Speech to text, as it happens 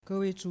各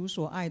位主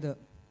所爱的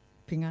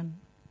平安。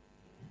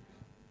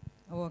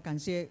我感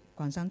谢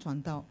广山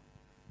传道，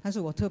但是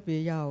我特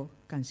别要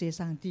感谢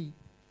上帝。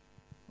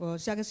我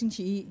下个星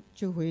期一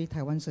就回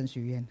台湾神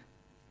学院，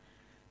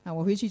那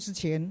我回去之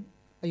前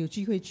有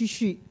机会继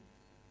续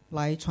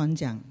来传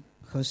讲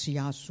何西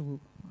阿书，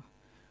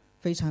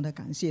非常的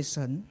感谢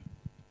神。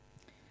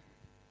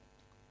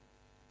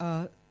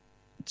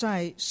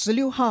在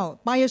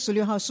8月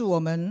16号是我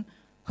们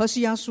何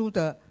西阿书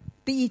的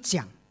第一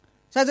讲，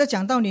在这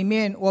讲道里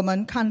面，我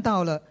们看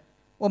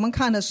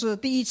的是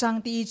第1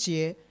章第1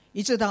节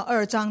一直到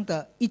2章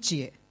的1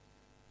节。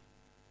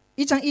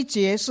1章1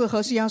节是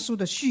何西阿书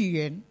的序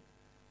言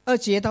，2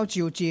节到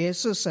9节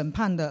是审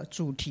判的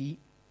主题。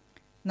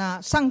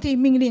那上帝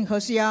命令何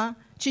西阿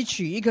去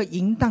娶一个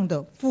淫荡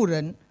的妇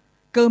人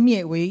歌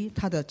篾为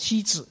他的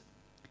妻子。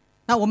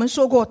那我们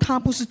说过，她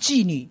不是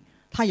妓女，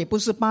她也不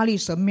是巴力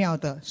神庙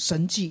的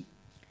神妓。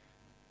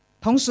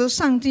同时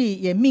上帝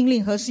也命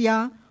令何西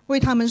阿为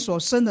他们所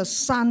生的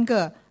3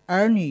个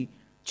儿女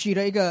取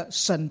了一个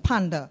审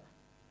判的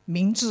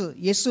名字，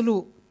耶斯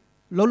路、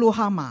罗鲁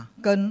哈玛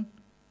跟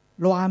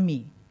罗阿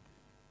米。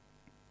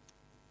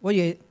我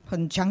也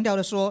很强调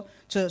的说，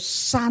这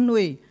3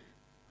位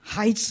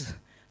孩子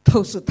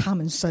都是他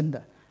们生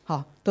的，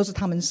都是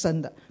他们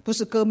生的，不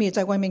是歌篾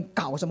在外面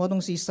搞什么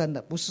东西生的，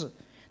不是。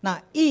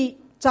那1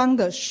章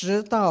的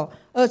10到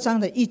2章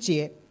的1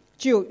节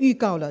就预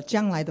告了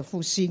将来的复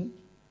兴。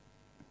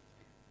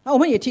那我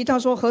们也提到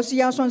说，何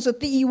西阿算是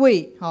第一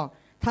位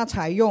他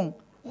采用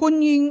婚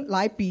姻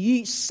来比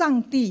喻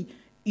上帝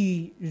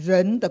与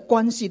人的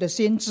关系的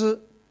先知，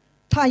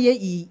他也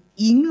以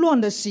淫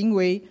乱的行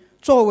为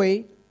作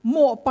为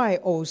膜拜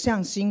偶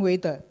像行为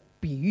的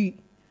比喻。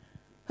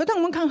可当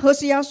我们看何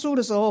西阿书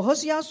的时候，何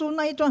西阿书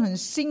那一段很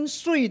心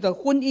碎的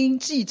婚姻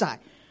记载，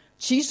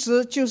其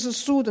实就是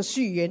书的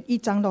序言1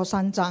章到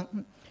3章，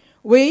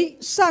为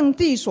上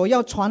帝所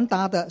要传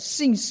达的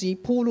信息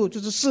铺路，就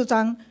是4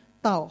章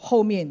到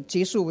后面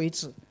结束为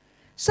止。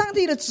上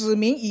帝的子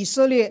民以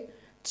色列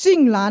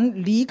竟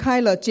然离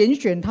开了拣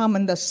选他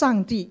们的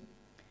上帝，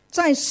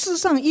在世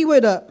上一味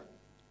的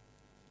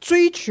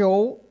追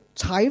求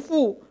财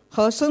富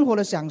和生活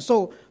的享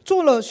受，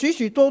做了许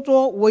许多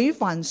多违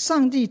反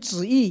上帝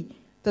旨意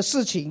的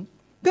事情。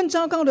更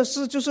糟糕的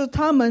是，就是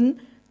他们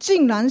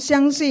竟然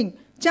相信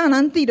迦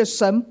南地的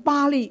神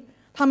巴力，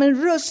他们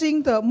热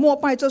心的膜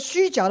拜这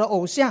虚假的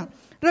偶像，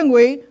认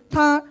为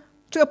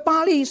这个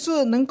巴力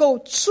是能够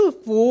赐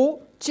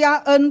福加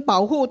恩，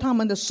保护他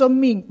们的生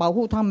命，保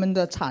护他们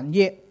的产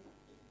业。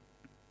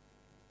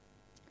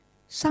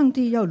上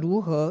帝要如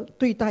何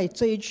对待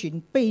这一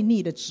群悖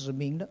逆的子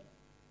民呢？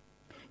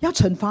要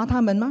惩罚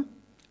他们吗？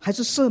还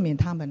是赦免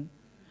他们，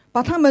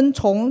把他们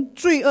从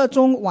罪恶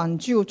中挽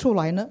救出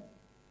来呢？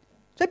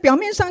在表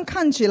面上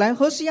看起来，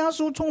何西阿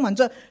书充满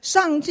着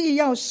上帝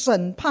要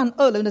审判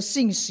恶人的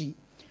信息。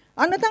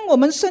那当我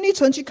们深一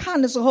层去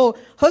看的时候，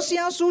何西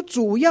阿书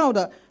主要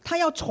的他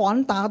要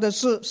传达的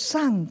是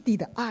上帝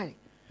的爱。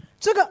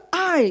这个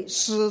爱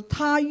使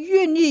他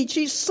愿意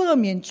去赦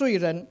免罪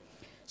人，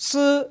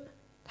使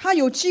他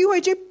有机会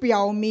去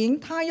表明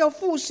他要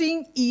复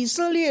兴以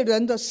色列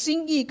人的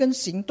心意跟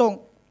行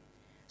动。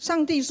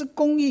上帝是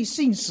公义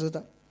信实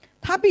的，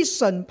他必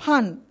审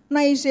判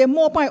那一些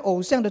膜拜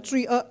偶像的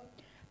罪恶，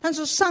但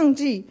是上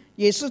帝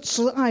也是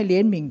慈爱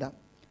怜悯的，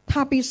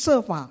他必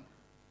设法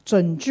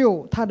拯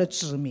救他的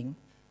子民。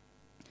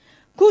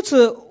故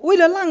此，为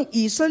了让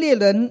以色列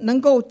人能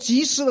够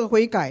及时的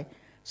悔改，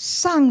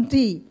上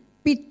帝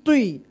必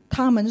对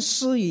他们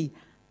施以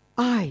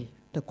爱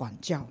的管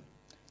教。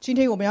今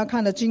天我们要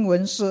看的经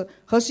文是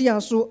何西阿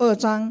书2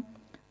章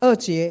2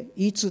节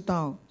一直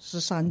到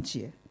13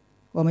节。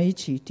我们一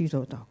起低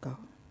头祷告，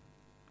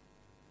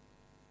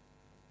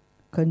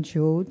恳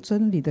求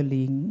真理的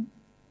灵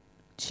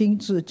亲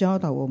自教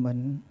导我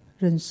们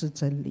认识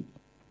真理，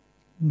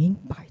明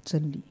白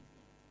真理，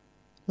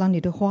让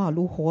你的话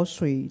如活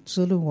水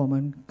滋润我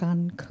们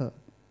干渴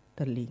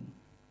的灵。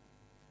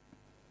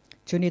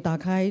求你打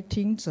开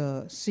听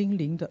者心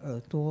灵的耳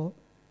朵，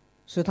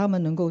使他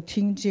们能够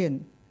听见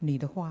你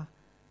的话，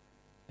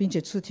并且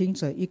赐听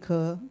者一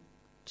颗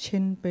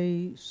谦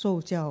卑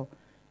受教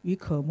与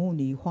渴慕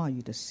你话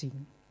语的心。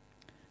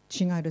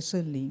亲爱的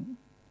圣灵，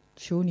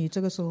求你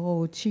这个时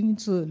候亲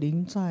自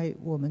临在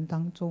我们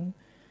当中，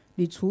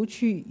你除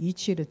去一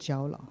切的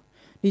搅扰，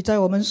你在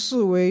我们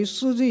视为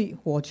势力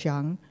火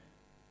墙，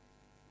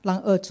不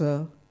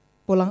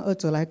让恶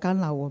者来干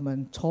扰我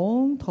们，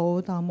从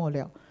头到末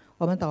了。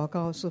我们祷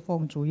告是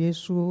奉主耶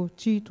稣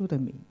基督的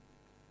名，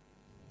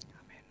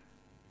阿们。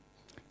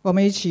我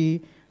们一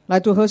起来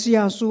读何西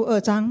阿书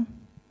2章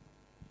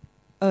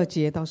2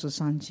节到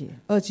13节。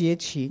2节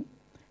起，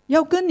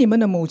要跟你们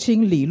的母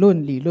亲理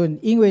论理论，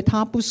因为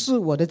她不是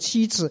我的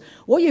妻子，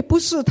我也不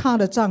是她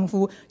的丈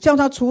夫，叫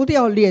她除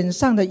掉脸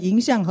上的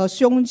淫像和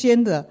胸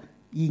间的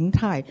淫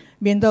态，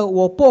免得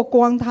我剥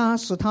光她，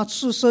使她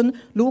赤身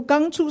如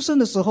刚出生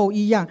的时候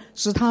一样，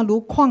使她如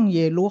旷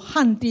野如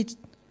旱地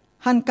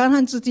和干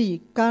旱之地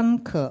干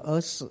渴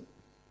而死。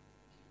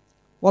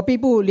我必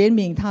不怜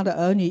悯他的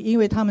儿女，因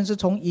为他们是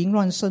从淫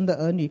乱生的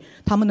儿女，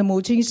他们的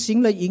母亲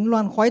行了淫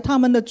乱，怀他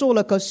们的做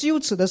了可羞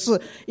耻的事。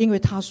因为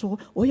他说，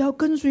我要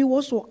跟随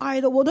我所爱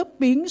的，我的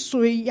饼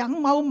水羊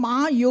毛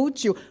麻油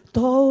酒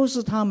都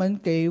是他们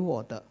给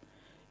我的。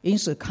因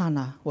此看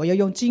啊，我要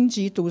用荆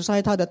棘堵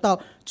塞他的道，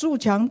筑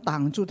墙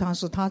挡住他，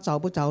使他找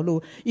不着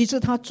路，以致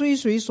他追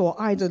随所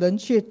爱的人，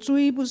却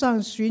追不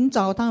上；寻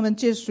找他们，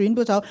却寻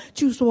不着。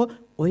就说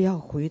我要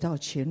回到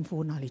前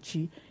夫那里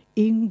去，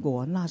因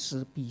我那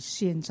时比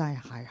现在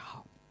还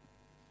好。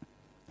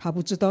他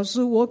不知道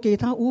是我给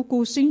他五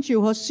谷新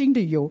酒和新的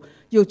油，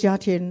又加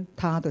添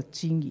他的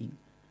金银，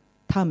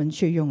他们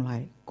却用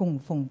来供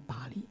奉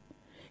巴力。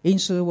因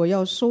此我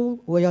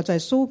要在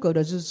收割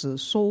的日子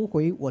收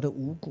回我的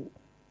五谷，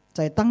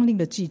在当令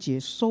的季节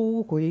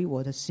收回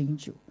我的新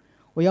酒。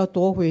我要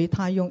夺回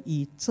他用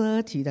以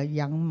遮体的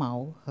羊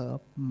毛和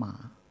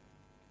麻。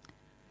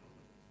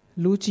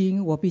如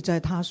今我必在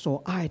他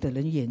所爱的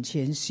人眼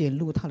前显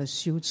露他的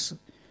羞耻，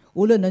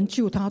无论能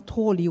救他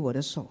脱离我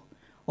的手。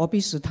我必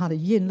使他的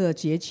宴乐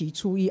节期、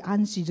初一、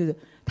安息日，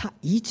他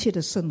一切的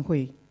盛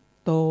会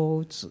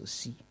都止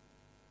息。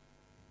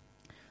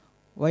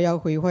我要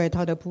毁坏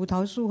他的葡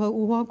萄树和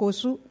无花果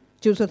树，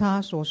就是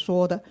他所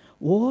说的，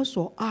我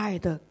所爱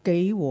的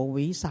给我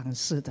为赏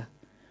赐的。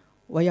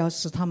我要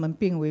使他们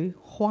变为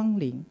荒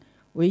林，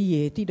为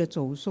野地的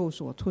走兽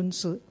所吞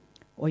吃。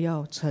我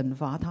要惩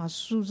罚他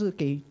数日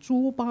给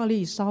诸巴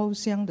力烧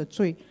香的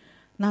罪，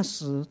那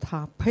时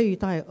他佩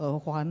戴耳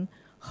环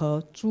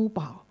和珠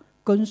宝，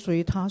跟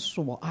随他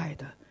所爱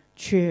的，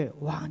却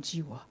忘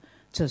记我。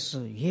这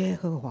是耶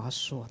和华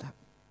说的。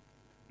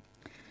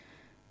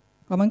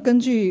我们根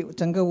据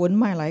整个文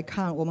脉来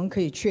看，我们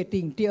可以确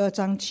定第二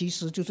章其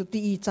实就是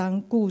第一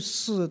章故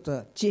事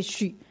的接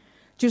续，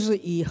就是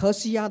以何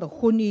西阿的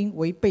婚姻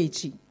为背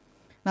景，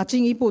那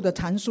进一步的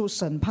阐述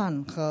审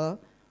判和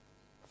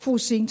复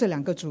兴这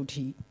两个主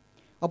题。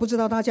我不知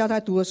道大家在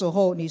读的时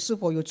候，你是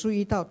否有注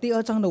意到第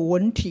二章的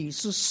文体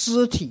是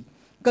诗体，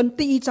跟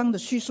第一章的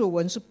叙述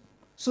文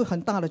是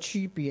很大的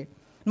区别。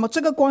那么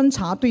这个观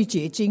察对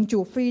解经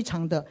就非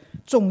常的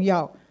重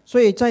要，所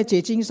以在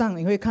解经上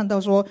你会看到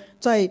说，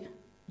在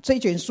这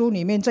卷书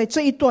里面，在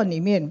这一段里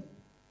面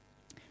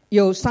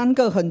有三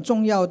个很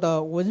重要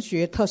的文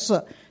学特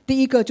色。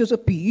第一个就是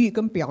比喻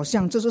跟表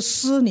象，这是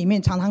诗里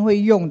面常常会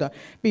用的。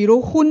比如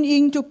婚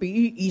姻就比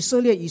喻以色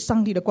列与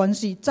上帝的关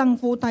系，丈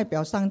夫代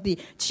表上帝，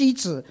妻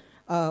子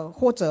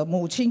或者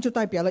母亲就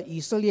代表了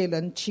以色列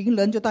人，情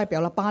人就代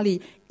表了巴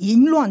力，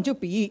淫乱就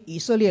比喻以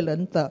色列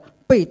人的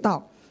背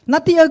道。那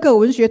第二个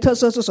文学特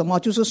色是什么？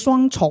就是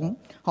双重，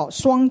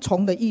双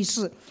重的意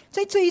思。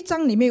在这一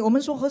章里面，我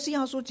们说何西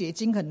阿书解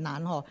经很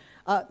难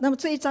那么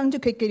这一章就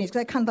可以给你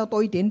再看到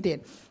多一点点。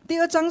第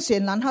二章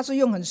显然它是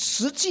用很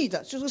实际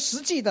的，就是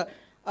实际的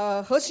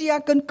何西阿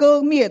跟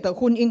歌灭的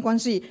婚姻关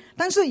系，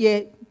但是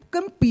也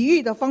跟比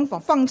喻的方法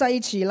放在一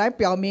起，来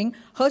表明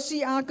何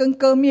西阿跟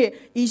歌灭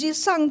以及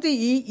上帝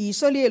与以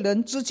色列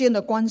人之间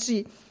的关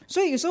系。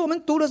所以有时候我们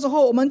读的时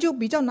候，我们就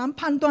比较难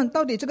判断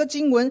到底这个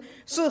经文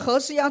是何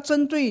西阿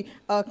针对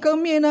歌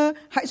灭呢，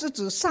还是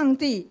指上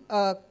帝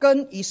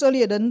跟以色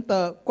列人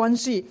的关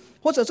系，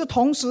或者是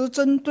同时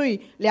针对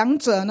两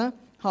者呢？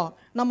好，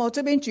那么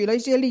这边举了一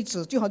些例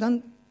子，就好像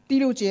第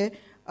6节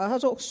他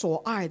说所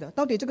爱的，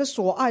到底这个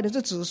所爱的是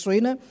指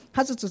谁呢？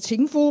他是指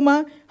情夫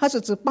吗？他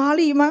是指巴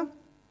力吗？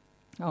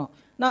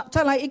那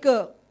再来一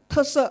个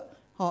特色，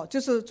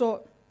就是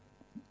说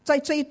在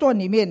这一段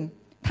里面，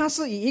它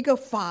是以一个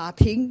法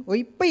庭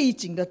为背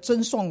景的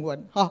真讼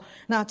文。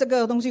那这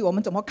个东西我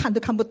们怎么看都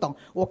看不懂，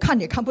我看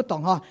也看不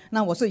懂。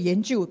那我是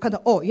研究看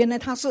到原来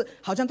它是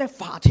好像在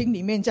法庭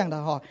里面这样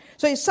的。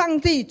所以上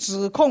帝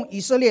指控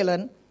以色列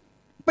人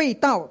背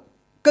道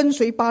跟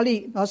随巴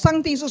力。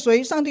上帝是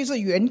谁？上帝是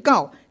原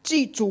告，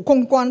即主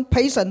控官、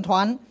陪审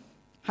团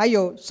还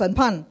有审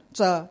判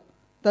者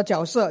的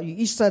角色于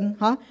一身。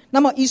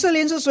那么以色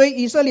列是谁？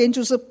以色列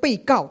就是被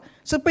告，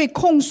是被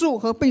控诉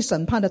和被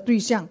审判的对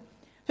象。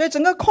所以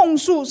整个控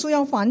诉是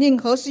要反映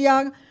何西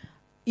阿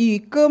与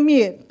歌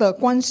灭的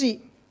关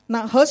系。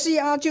那何西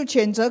阿就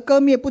谴责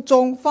歌灭不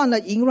忠，犯了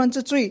淫乱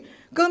之罪。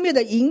歌灭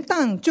的淫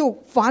荡就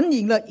反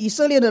映了以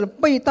色列的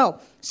背道，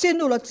陷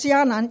入了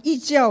迦南异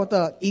教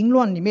的淫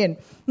乱里面。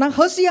那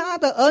何西阿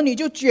的儿女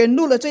就卷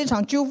入了这一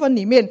场纠纷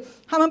里面，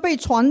他们被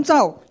传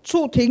召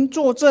出庭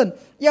作证，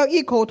要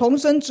异口同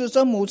声指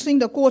责母亲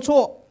的过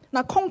错。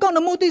那控告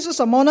的目的是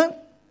什么呢？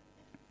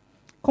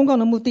控告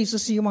的目的是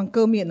希望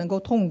歌灭能够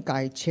痛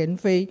改前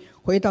非，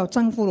回到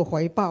丈夫的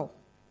怀抱。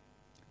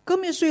歌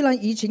灭虽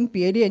然移情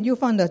别恋，又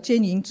犯了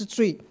奸淫之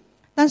罪，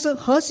但是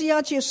何西阿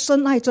却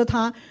深爱着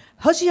他。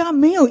何西阿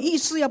没有意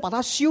思要把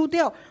他休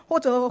掉，或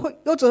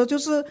者就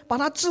是把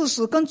他致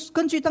死，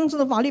根据当时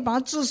的法律把他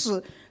致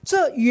死。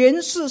这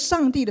原是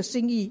上帝的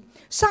心意。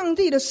上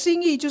帝的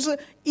心意就是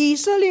以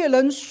色列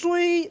人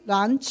虽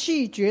然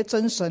弃绝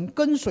真神，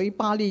跟随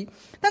巴力，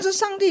但是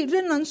上帝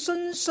仍然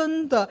深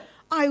深的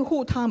爱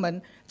护他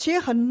们，且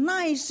很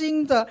耐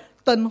心的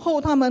等候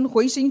他们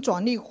回心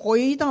转意，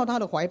回到他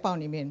的怀抱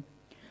里面。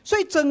所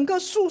以整个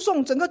诉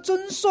讼、整个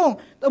争讼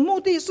的目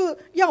的是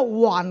要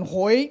挽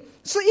回，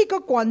是一个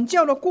管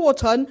教的过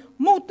程，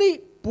目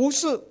的不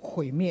是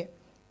毁灭，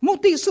目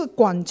的是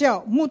管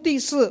教，目的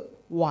是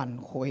挽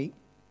回。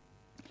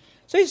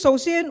所以首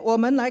先我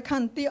们来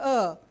看第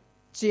2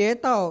节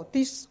到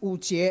第5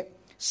节，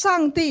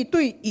上帝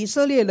对以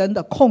色列人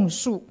的控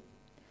诉。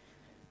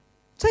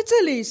在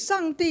这里，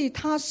上帝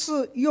他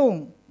是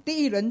用第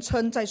一人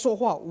称在说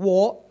话，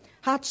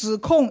他指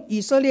控以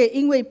色列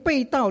因为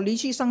背道离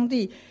弃上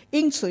帝，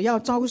因此要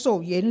遭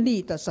受严厉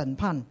的审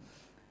判。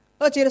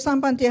2节的上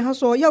半节他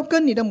说要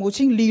跟你的母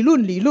亲理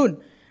论。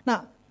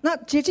那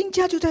解经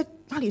家就在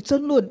那里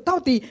争论，到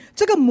底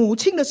这个母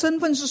亲的身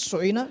份是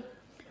谁呢？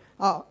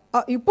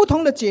有不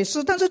同的解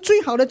释，但是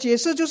最好的解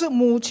释就是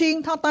母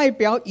亲她代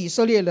表以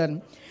色列人，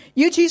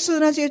尤其是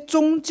那些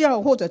宗教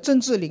或者政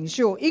治领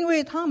袖，因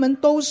为他们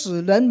都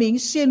使人民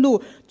陷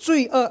入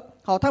罪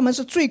恶，他们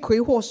是罪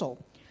魁祸首。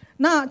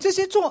那这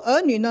些做儿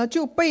女呢，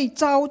就被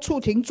召出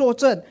庭作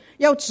证，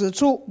要指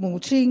出母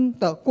亲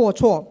的过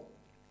错。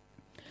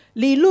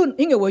理论，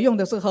因为我用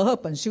的是和合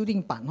本修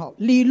订版，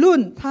理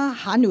论它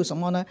含有什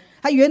么呢？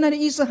它原来的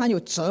意思含有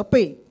责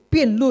备、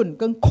辩论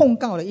跟控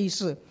告的意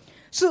思，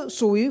是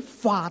属于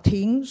法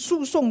庭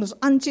诉讼的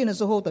案件的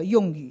时候的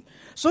用语。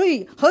所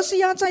以何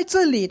西阿在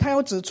这里他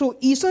要指出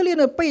以色列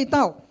的背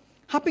道，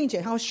并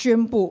且他要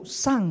宣布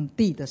上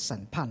帝的审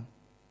判。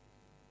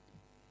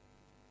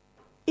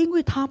因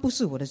为她不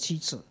是我的妻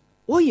子，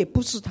我也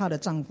不是她的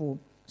丈夫，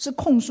是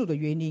控诉的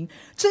原因。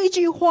这一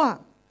句话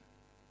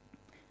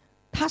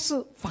它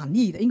是反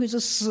义的，因为是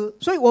诗，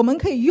所以我们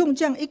可以用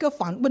这样一个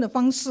反问的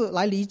方式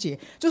来理解，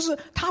就是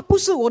她不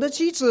是我的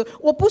妻子，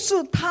我不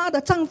是她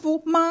的丈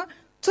夫吗？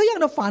这样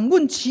的反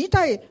问期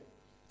待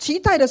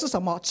的是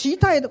什么？期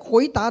待的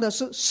回答的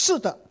是是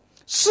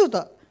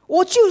的，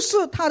我就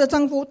是她的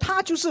丈夫，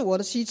她就是我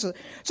的妻子。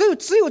所以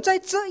只有在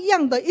这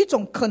样的一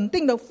种肯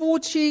定的夫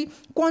妻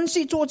关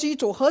系做基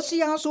础，何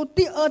西阿书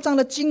第2章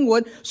的经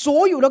文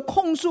所有的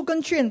控诉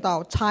跟劝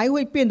导才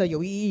会变得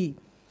有意义。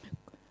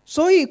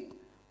所以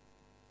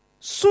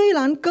虽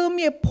然割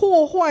灭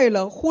破坏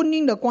了婚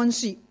姻的关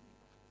系，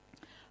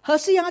何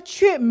西阿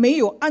却没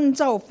有按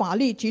照法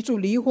律提出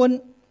离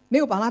婚，没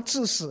有把他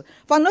致死，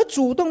反而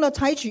主动的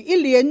采取一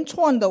连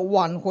串的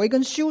挽回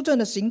跟修正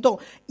的行动，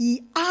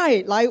以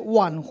爱来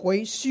挽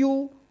回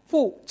修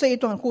复这一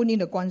段婚姻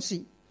的关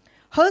系。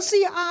何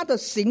西阿的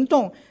行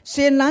动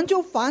显然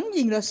就反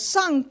映了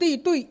上帝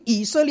对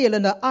以色列人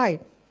的爱。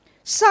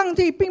上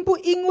帝并不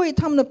因为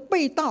他们的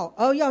背道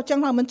而要将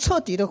他们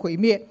彻底的毁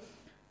灭，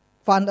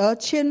反而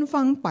千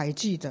方百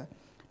计的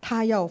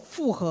他要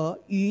复合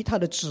与他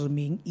的子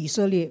民以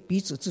色列彼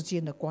此之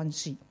间的关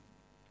系。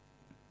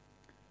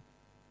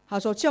他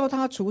说叫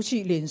他除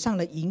去脸上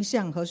的淫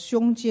相和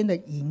胸间的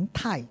淫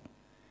态，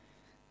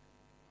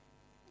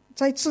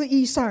在字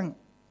义上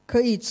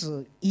可以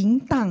指淫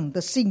荡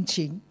的性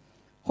情，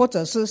或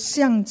者是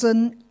象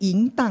征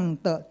淫荡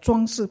的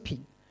装饰品。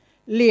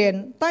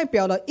脸代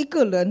表了一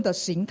个人的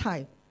形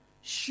态，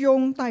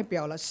胸代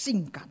表了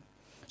性感，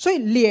所以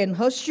脸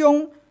和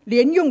胸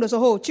连用的时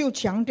候就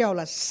强调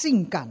了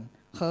性感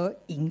和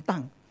淫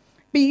荡，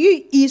比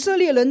喻以色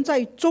列人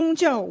在宗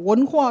教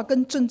文化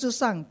跟政治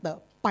上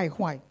的败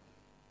坏。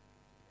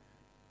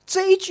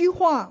这一句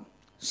话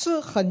是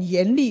很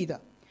严厉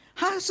的，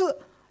它是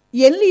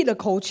严厉的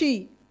口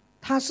气，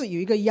它是有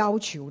一个要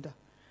求的。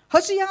何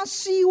西阿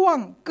希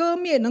望割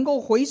灭能够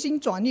回心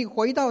转意，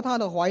回到他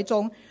的怀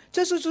中，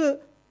这就是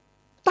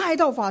带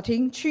到法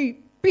庭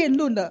去辩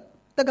论的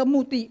那个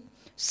目的。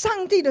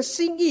上帝的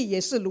心意也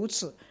是如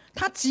此，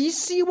他极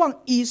希望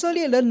以色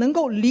列人能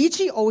够离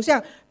弃偶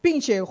像，并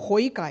且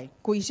悔改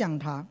归向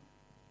他。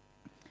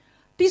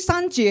第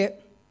3节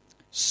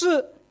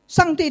是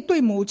上帝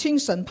对母亲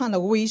审判的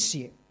威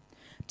胁。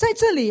在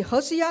这里何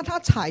西阿他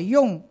采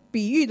用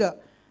比喻的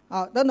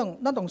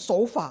那种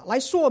手法来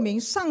说明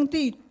上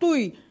帝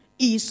对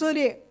以色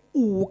列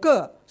5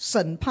个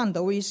审判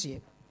的威胁。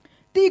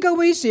第一个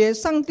威胁，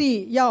上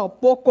帝要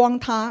剥光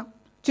他，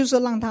就是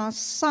让他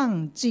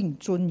丧尽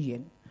尊严。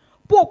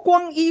剥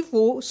光衣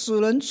服使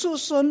人赤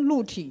身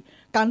露体，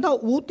感到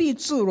无地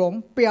自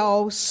容，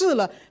表示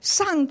了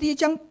上帝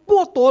将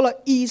剥夺了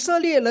以色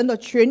列人的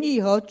权益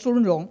和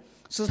尊荣，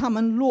使他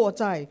们落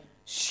在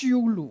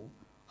羞辱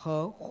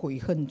和悔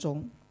恨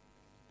中。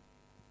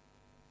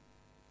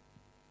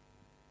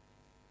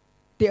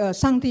第二，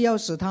上帝要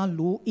使他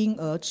如婴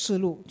儿赤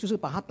露，就是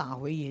把他打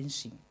回原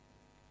形。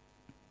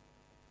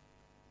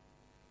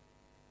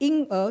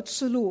婴儿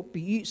赤露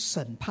比喻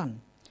审判，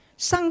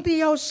上帝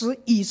要使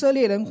以色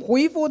列人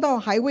恢复到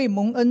还未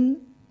蒙恩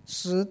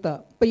时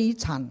的悲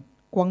惨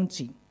光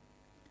景。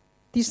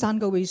第3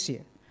个威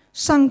胁，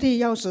上帝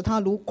要使他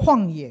如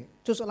旷野，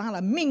就是让他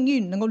的命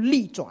运能够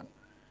逆转。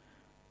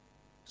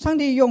上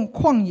帝用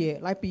旷野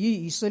来比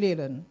喻以色列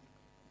人，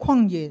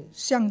旷野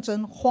象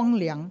征荒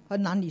凉和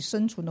难以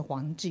生存的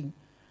环境，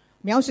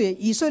描写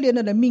以色列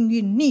人的命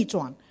运逆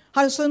转，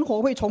他的生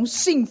活会从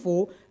幸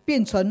福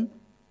变成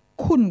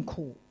困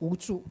苦无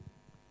助。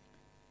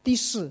第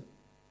4，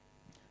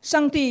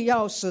上帝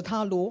要使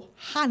他如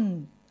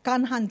旱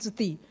干旱之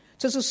地，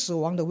这是死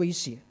亡的威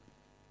胁。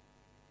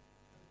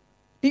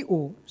第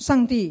五，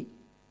上帝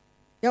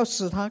要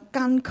使他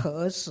干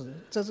渴而死，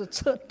这是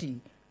彻底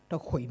的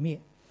毁灭。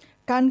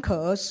干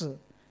渴而死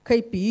可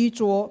以比喻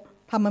作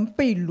他们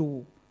被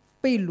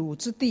掳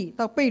之地，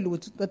到被掳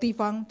的地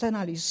方，在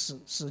那里死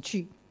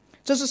去。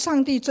这是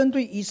上帝针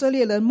对以色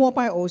列人膜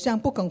拜偶像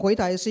不肯回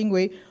答的行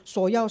为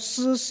所要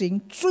施行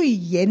最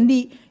严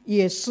厉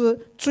也是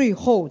最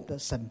后的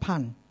审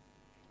判。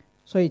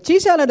所以接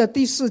下来的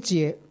第4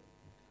节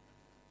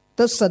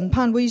的审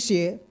判威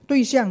胁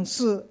对象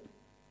是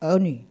儿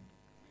女。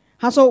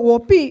他说，我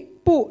必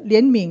不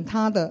怜悯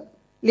他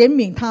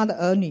的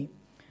儿女。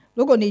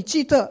如果你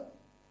记得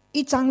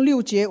1章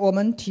6节我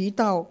们提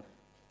到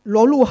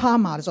罗路哈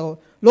马的时候，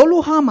罗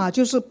路哈马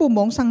就是不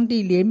蒙上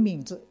帝怜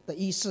悯的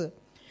意思。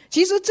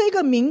其实这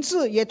个名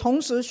字也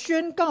同时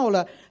宣告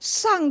了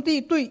上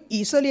帝对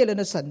以色列人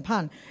的审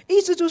判，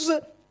意思就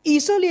是以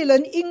色列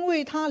人因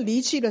为他离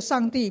弃了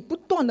上帝，不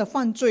断的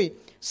犯罪，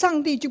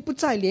上帝就不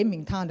再怜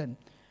悯他人。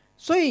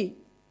所以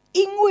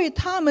因为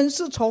他们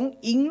是从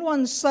淫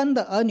乱生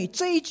的儿女，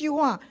这一句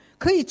话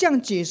可以这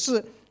样解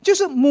释，就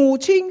是母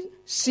亲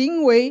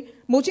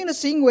的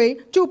行为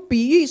就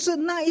比喻是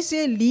那一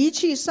些离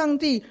弃上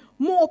帝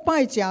膜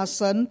拜假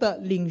神的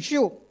领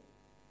袖，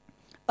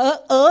而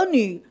儿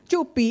女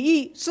就比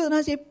喻是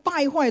那些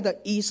败坏的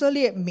以色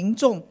列民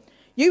众，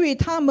由于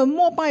他们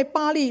膜拜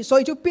巴力，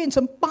所以就变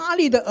成巴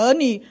力的儿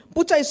女，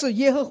不再是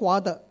耶和华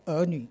的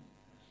儿女。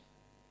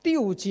第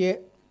5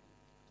节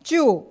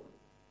就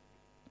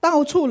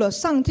道出了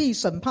上帝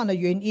审判的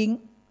原因。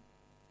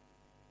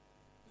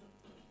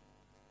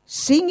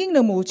行淫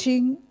的母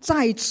亲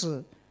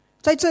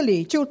在这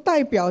里就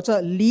代表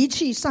着离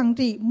弃上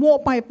帝膜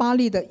拜巴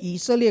力的以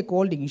色列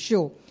国领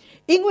袖，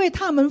因为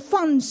他们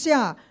犯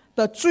下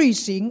的罪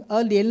行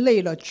而连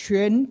累了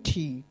全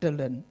体的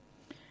人。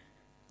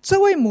这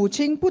位母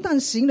亲不但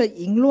行了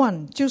淫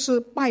乱，就是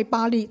拜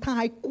巴力，她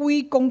还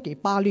归功给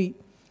巴力。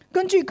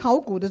根据考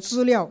古的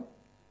资料，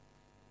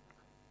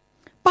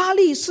巴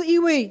力是一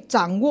位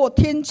掌握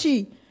天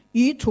气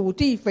与土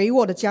地肥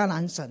沃的迦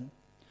南神。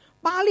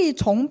巴力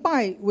崇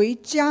拜为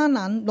迦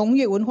南农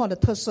业文化的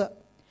特色。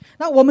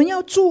那我们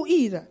要注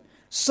意的，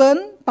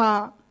神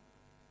把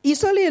以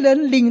色列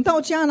人领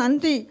到迦南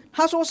地，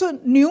他说是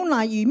牛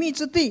奶与蜜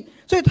之地，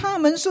所以他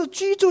们是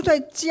居住在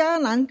迦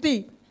南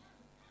地。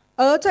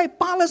而在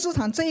巴勒斯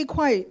坦这一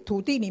块土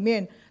地里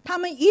面，他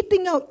们一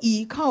定要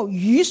依靠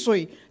雨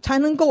水才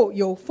能够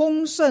有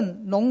丰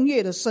盛农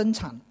业的生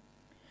产。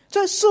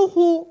这似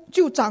乎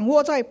就掌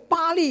握在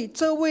巴力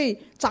这位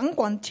掌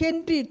管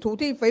天地土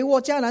地肥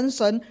沃迦南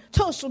神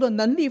特殊的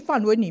能力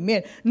范围里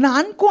面。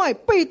难怪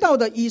背道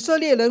的以色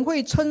列人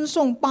会称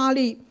颂巴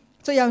力，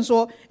这样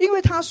说，因为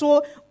他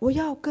说，我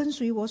要跟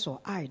随我所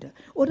爱的，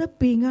我的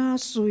饼啊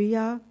水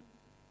啊，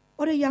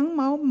我的羊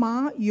毛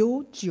麻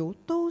油酒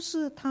都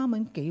是他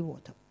们给我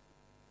的。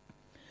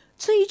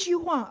这一句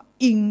话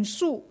引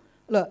述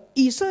了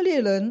以色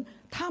列人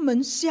他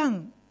们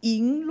像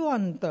淫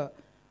乱的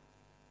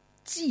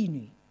妓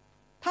女，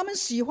他们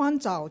喜欢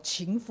找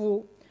情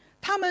夫，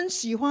他们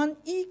喜欢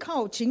依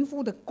靠情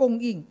夫的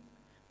供应。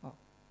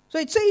所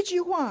以这一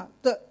句话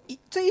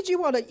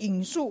的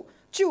引述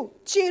就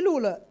揭露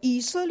了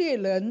以色列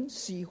人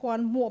喜欢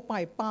膜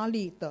拜巴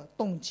力的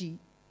动机。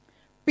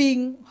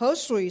饼和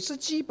水是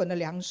基本的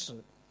粮食，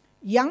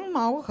羊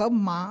毛和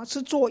麻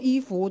是做衣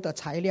服的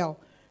材料，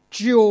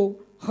酒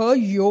和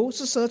油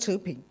是奢侈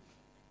品。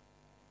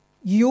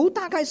油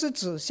大概是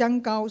指香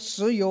膏、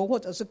石油或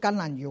者是橄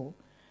榄油。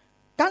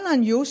橄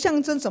榄油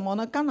象征什么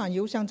呢？橄榄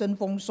油象征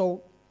丰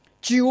收，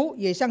酒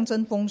也象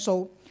征丰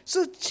收，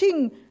是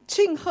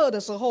庆贺的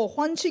时候、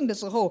欢庆的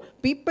时候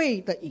必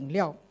备的饮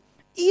料。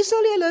以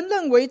色列人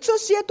认为这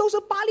些都是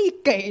巴力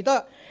给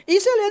的，以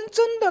色列人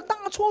真的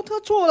大错特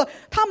错了，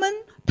他们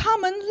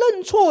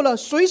认错了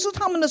谁是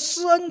他们的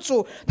施恩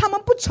主，他们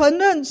不承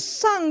认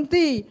上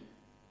帝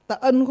的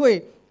恩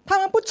惠，他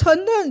们不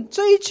承认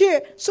这一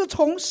切是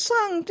从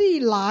上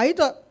帝来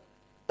的。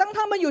当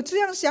他们有这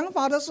样想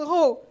法的时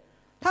候，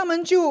他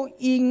们就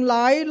引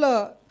来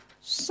了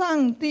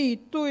上帝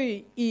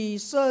对以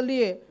色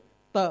列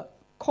的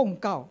控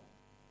告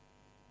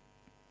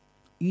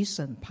与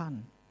审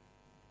判。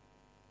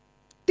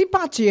第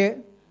8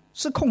节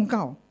是控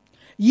告，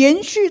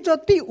延续着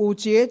第5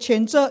节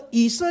谴责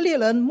以色列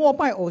人膜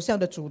拜偶像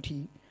的主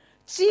题。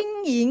金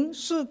银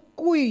是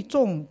贵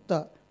重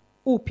的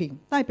物品，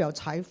代表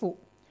财富，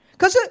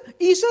可是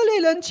以色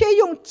列人却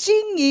用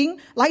金银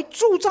来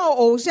铸造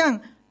偶像，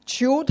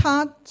求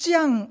他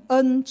降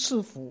恩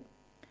赐福。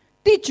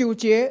第9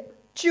节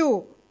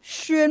就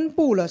宣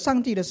布了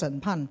上帝的审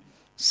判。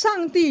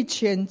上帝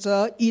谴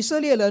责以色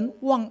列人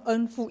忘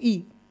恩负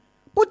义，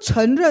不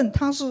承认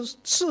他是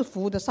赐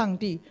福的上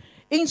帝，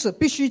因此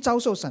必须遭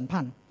受审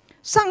判。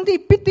上帝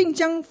必定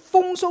将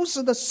丰收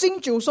时的新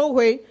酒收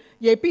回，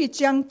也必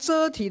将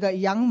遮体的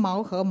羊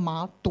毛和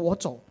麻夺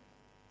走。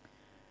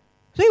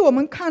所以我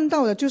们看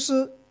到的就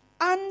是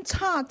安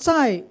插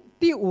在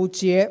第5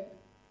节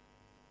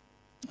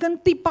跟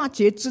第8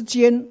节之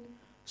间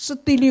是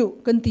第6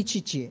跟第7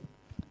节。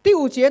第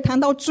5节谈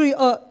到罪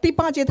恶，第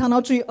8节谈到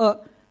罪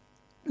恶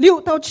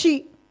，6到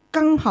7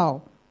刚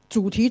好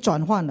主题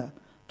转换了，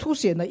凸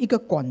显了一个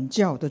管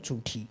教的主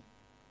题。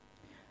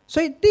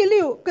所以第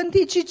6跟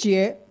第7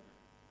节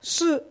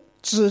是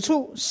指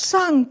出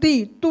上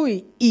帝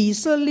对以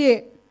色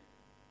列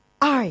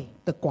爱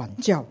的管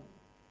教，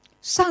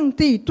上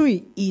帝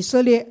对以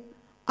色列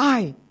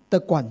爱的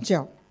管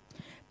教。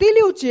第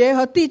6节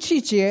和第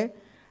7节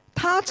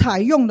他采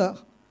用的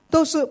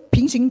都是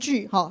平行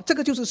句，这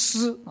个就是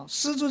诗，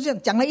诗就这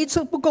样讲了一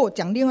次不够，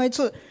讲另外一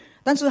次，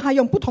但是他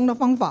用不同的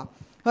方法，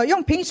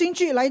用平行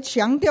句来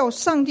强调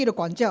上帝的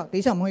管教。等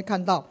一下我们会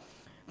看到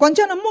管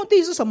教的目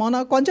的是什么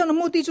呢？管教的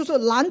目的就是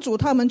拦阻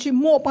他们去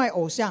膜拜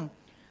偶像。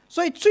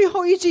所以最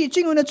后一句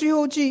经文的最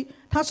后一句，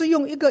他是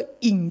用一个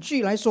引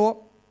句来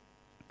说，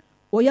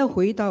我要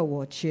回到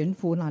我前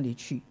夫那里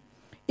去，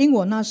因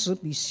我那时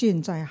比现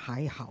在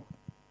还好。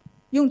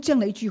用这样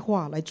的一句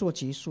话来做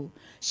结束，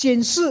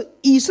显示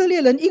以色列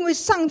人因为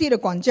上帝的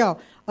管教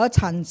而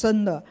产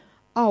生了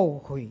懊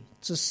悔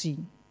之心。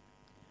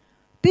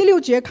第6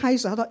节开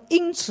始他说，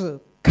因此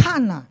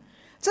看啊，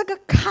这个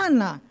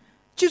看啊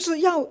就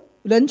是要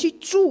人去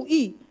注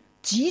意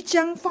即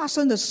将发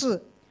生的事。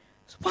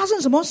发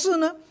生什么事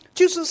呢？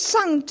就是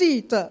上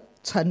帝的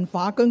惩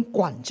罚跟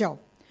管教。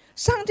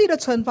上帝的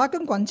惩罚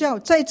跟管教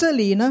在这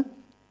里呢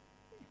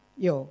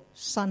有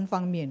3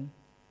方面。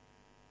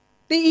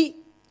第一，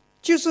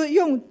就是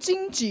用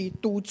荆棘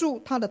堵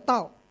住他的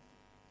道，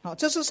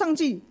这是上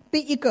帝第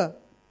一个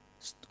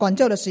管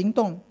教的行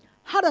动。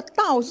他的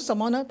道是什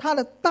么呢？他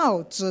的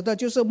道指的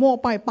就是膜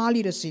拜巴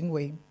力的行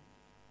为。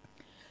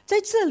在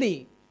这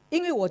里，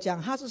因为我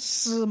讲他是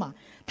诗嘛，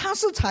他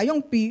是采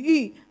用比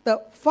喻的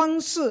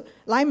方式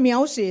来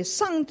描写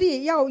上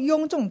帝要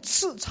用这种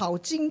刺草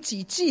荆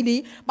棘距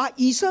离把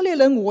以色列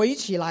人围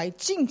起来，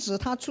禁止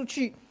他出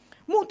去。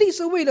目的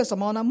是为了什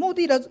么呢？目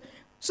的的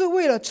是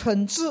为了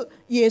惩治，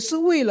也是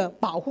为了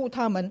保护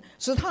他们，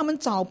使他们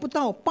找不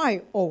到拜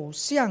偶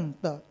像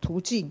的途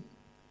径。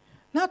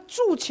那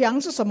筑墙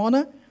是什么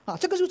呢？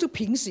这个就是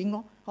平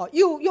行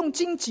又用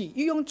荆棘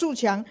又用筑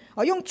墙，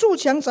用筑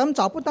墙咱们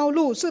找不到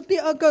路，是第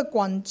2个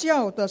管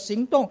教的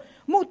行动。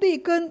目的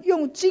跟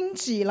用荆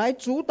棘来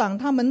阻挡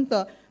他们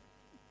的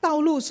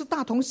道路是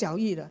大同小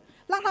异的，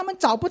让他们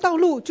找不到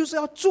路，就是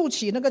要筑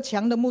起那个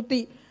墙的目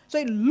的。所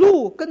以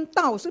路跟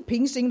道是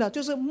平行的，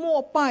就是膜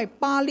拜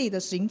巴力的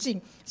行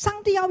径。上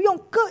帝要用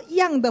各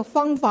样的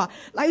方法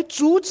来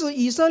阻止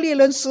以色列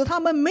人，使他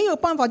们没有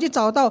办法去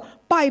找到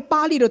拜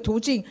巴力的途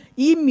径，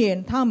以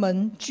免他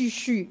们继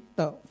续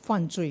的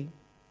犯罪。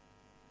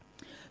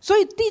所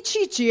以第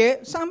7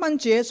节上半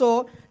节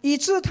说，以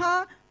致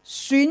他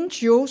寻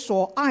求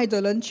所爱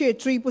的人却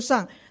追不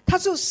上，他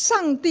是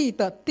上帝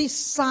的第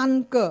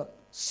3个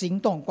行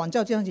动，管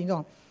教这样行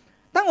动。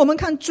当我们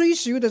看追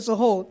求的时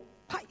候，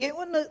他原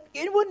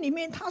文里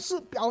面他是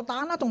表达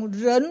那种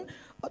人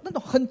那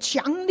种很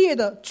强烈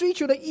的追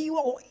求的欲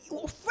望，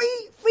我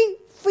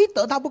非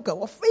得到不可，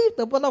我非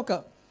得不到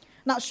可。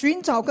那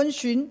寻找跟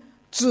寻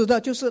指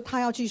的就是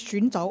他要去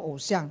寻找偶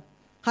像，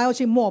他要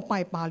去膜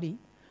拜巴力。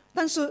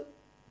但是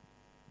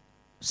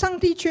上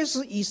帝却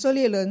使以色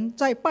列人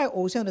在拜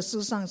偶像的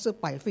事上是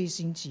百废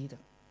心机的。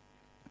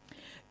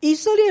以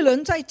色列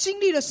人在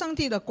经历了上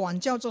帝的管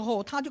教之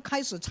后，他就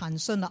开始产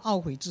生了懊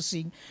悔之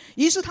心，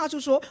于是他就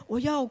说，我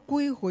要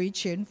归回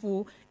前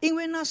夫，因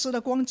为那时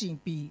的光景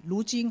比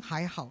如今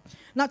还好。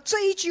那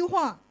这一句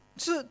话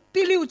是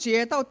第6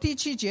节到第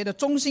7节的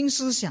中心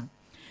思想，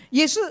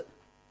也是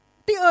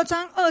第2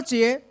章2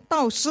节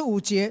到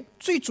15节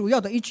最主要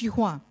的一句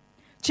话。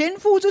前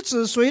夫是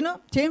指谁呢？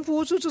前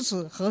夫就是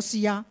指何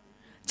西阿，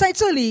在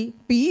这里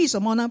比喻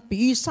什么呢？比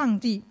喻上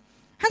帝。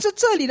但是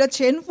这里的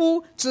前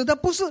夫指的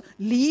不是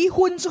离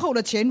婚之后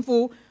的前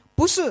夫，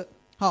不是，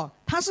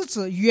它是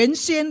指原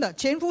先的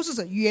前夫，是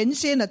指原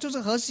先的，就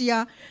是何西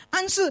阿。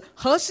暗示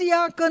何西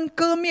阿跟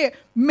歌灭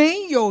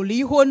没有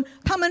离婚，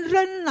他们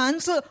仍然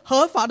是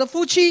合法的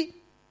夫妻。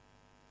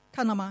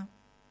看到吗？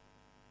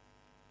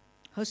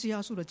何西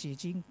阿书的解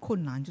经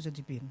困难就在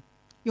这边，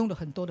用了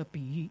很多的比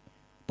喻，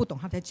不懂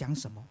他在讲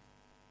什么。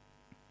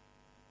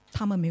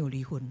他们没有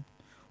离婚，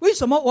为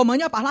什么我们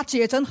要把它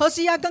解成何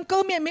西阿跟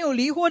歌灭没有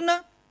离婚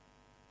呢？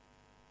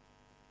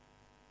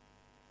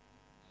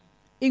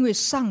因为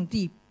上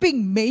帝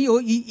并没有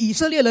与以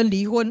色列人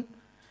离婚，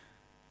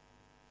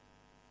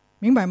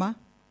明白吗？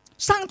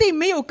上帝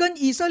没有跟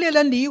以色列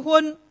人离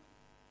婚，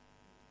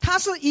他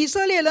是以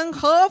色列人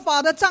合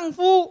法的丈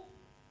夫，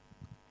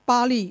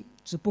巴力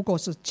只不过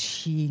是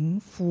情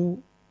夫，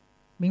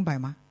明白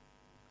吗？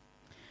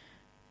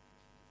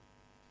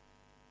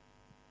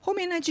后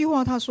面那句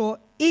话他说，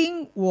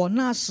因我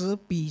那时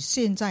比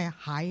现在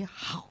还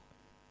好，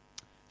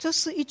这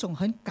是一种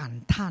很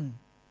感叹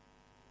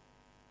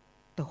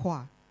的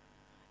话，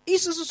意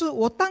思就是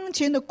我当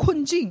前的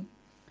困境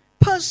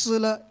迫使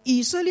了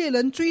以色列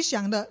人追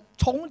想的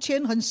从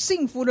前很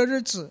幸福的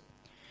日子，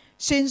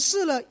显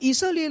示了以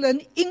色列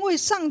人因为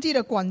上帝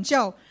的管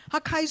教，他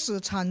开始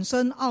产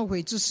生懊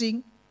悔之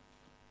心。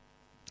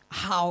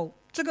好，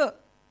这个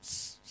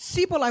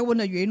希伯来文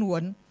的原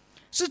文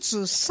是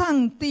指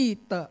上帝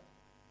的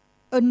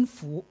恩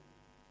福，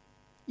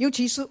尤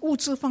其是物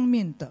质方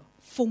面的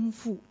丰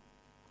富、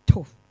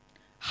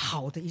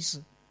好的意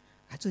思。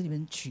这里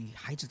面取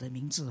孩子的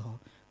名字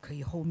可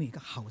以后面有个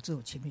好字，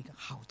前面有个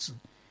好字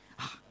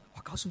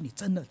我告诉你，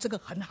真的这个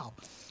很好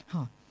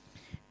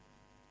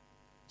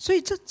所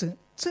以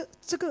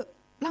这个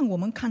让我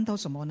们看到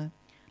什么呢？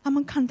他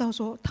们看到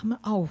说他们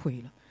懊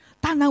悔了。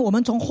当然我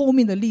们从后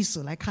面的历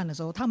史来看的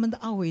时候，他们的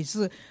懊悔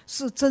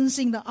是真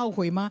心的懊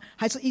悔吗？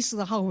还是一时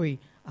的懊悔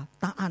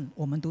答案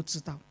我们都知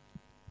道。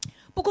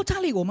不过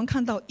这里我们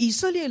看到以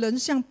色列人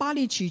向巴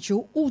力祈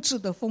求物质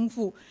的丰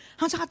富，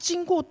他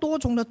经过多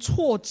重的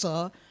挫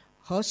折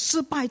和失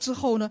败之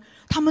后呢，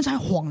他们才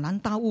恍然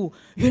大悟，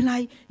原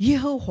来耶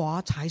和华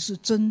才是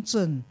真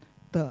正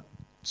的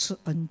赐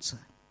恩者。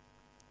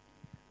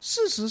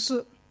事实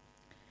是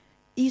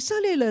以色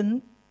列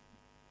人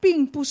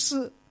并不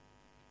是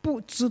不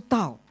知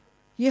道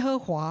耶和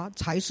华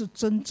才是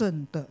真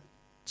正的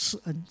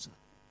赐恩者，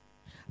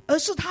而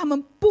是他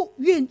们不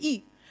愿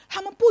意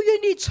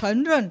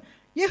承认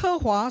耶和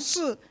华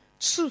是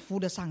赐福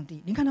的上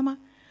帝。你看到吗？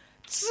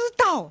知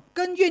道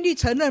跟愿意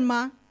承认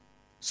吗？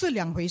是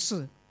两回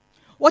事。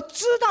我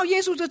知道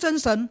耶稣是真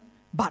神，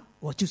 but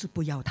我就是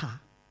不要他，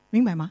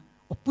明白吗？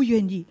我不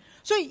愿意。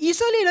所以以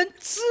色列人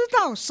知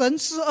道神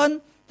施恩，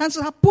但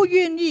是他不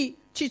愿意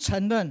去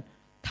承认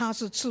他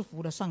是赐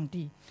福的上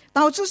帝，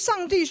导致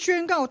上帝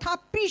宣告他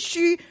必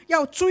须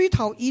要追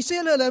讨以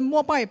色列人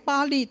膜拜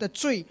巴力的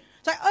罪。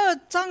在2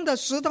章的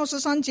10到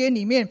13节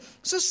里面，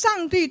是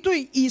上帝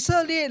对以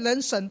色列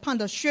人审判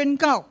的宣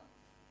告，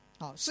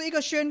是一个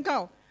宣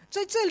告。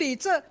在这里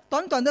这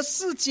短短的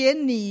4节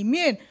里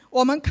面，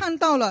我们看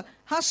到了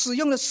他使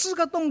用了4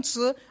个动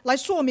词来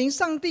说明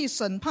上帝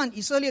审判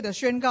以色列的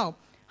宣告。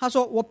他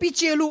说：我必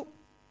介入，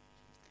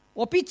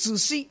我必止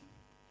息，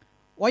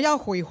我要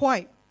毁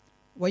坏，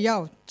我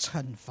要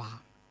惩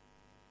罚。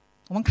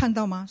我们看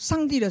到吗？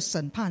上帝的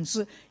审判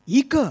是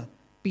一个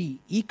比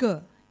一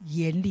个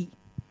严厉。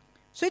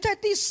所以在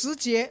第10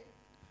节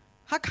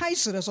他开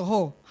始的时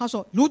候，他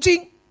说如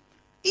今，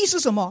意思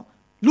什么？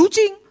如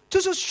今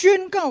就是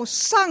宣告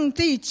上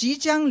帝即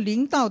将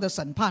临到的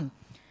审判。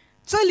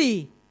这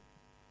里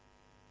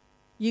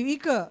有一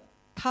个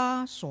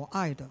他所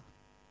爱的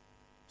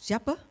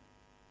，siapa？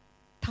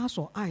他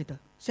所爱的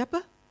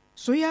，siapa？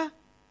谁啊？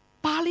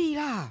巴力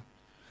啦！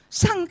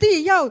上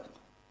帝要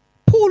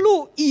暴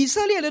露以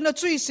色列人的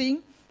罪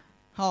行，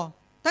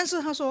但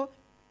是他说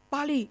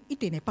巴力一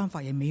点点办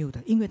法也没有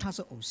的，因为他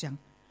是偶像。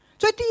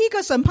所以第一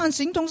个审判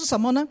行动是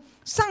什么呢？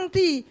上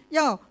帝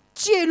要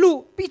介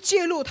入，必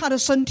介入他的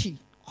身体。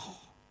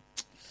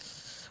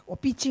我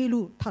必介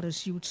入他的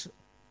羞耻，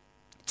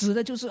指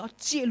的就是要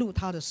介入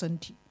他的身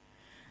体。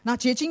那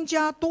解经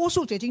家，多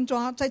数解经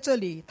家在这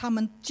里他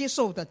们接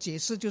受的解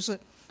释就是，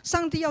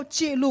上帝要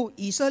介入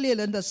以色列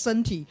人的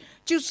身体，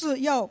就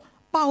是要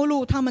暴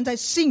露他们在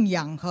信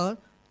仰和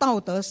道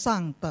德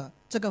上的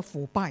这个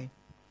腐败。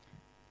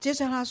接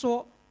下来他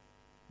说，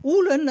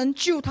无人能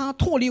救他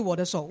脱离我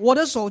的手，我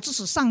的手就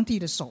是上帝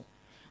的手。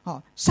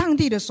上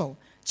帝的手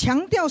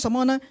强调什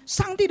么呢？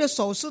上帝的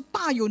手是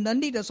大有能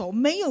力的手，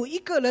没有一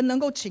个人能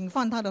够侵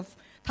犯他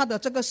的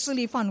这个势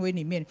力范围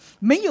里面，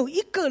没有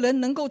一个人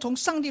能够从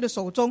上帝的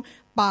手中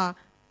把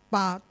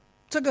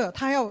这个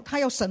他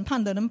要审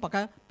判的人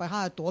把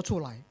他夺出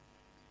来。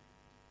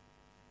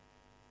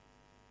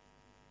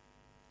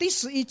第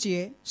11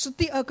节是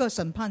第2个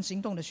审判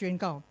行动的宣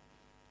告，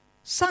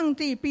上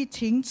帝必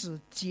停止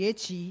节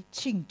期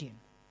庆典。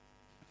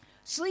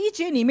11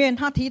节里面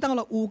他提到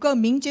了5个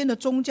民间的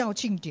宗教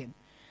庆典，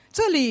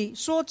这里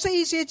说这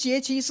一些节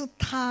期是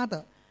他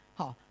的，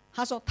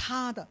他说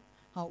他的，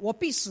我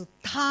必使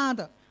他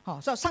的，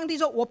上帝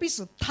说我必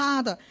使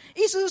他的，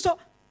意思是说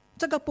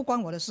这个不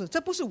关我的事，这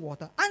不是我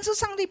的。暗示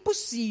上帝不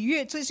喜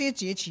悦这些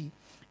节期，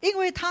因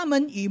为他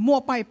们与膜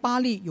拜巴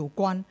力有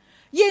关。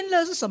宴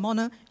乐是什么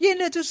呢？宴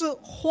乐就是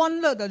欢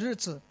乐的日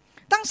子。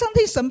当上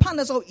帝审判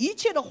的时候，一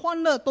切的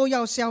欢乐都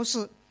要消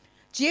失。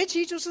节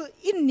期就是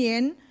1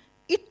年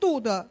1度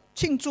的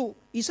庆祝，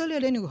以色列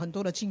人有很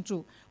多的庆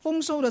祝，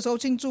丰收的时候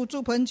庆祝，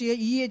住棚节、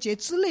逾越节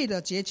之类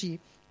的节期。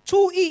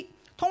初一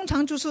通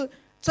常就是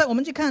在我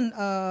们去看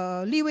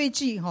利未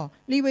记，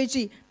利未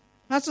记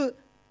它是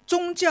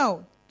宗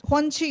教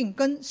欢庆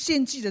跟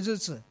献祭的日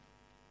子。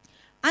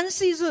安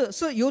息日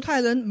是犹太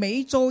人每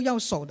一周要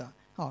守的，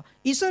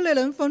以色列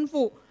人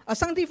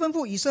上帝吩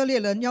咐以色列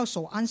人要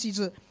守安息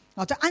日，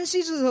在安息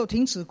日的时候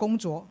停止工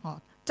作，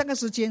这个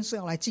时间是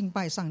要来敬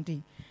拜上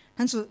帝。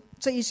但是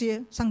这一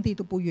些上帝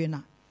都不约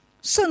纳。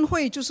盛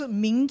会就是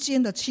民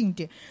间的庆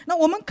典。那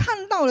我们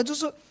看到的就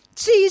是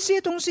这一些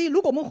东西，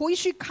如果我们回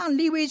去看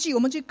利未记，我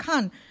们去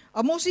看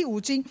摩西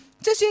五经，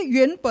这些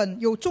原本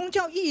有宗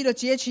教意义的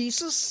节期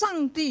是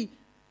上帝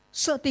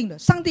设定的，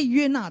上帝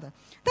约纳的。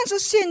但是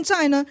现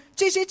在呢，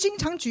这些经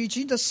常举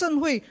行的盛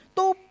会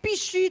都必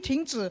须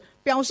停止，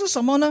表示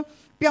什么呢？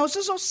表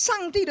示说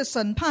上帝的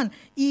审判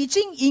已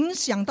经影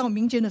响到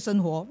民间的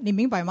生活，你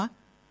明白吗？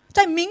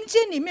在民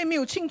间里面没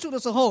有庆祝的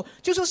时候，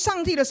就是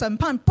上帝的审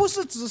判不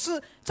是只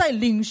是在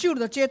领袖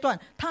的阶段，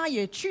他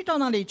也去到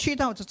那里，去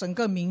到整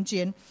个民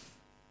间。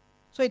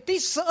所以第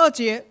12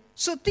节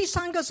是第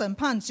3个审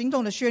判行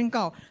动的宣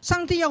告，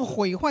上帝要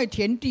毁坏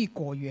田地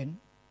果园。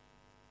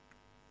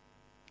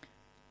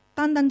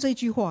单单这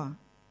句话，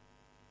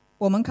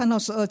我们看到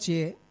12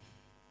节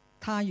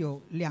他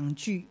有2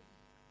句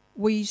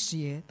威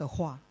胁的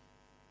话。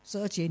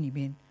12节里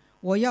面，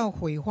我要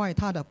毁坏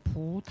他的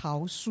葡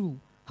萄树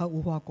和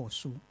无花果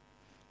树。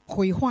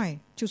毁坏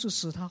就是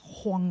使它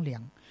荒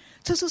凉，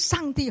这是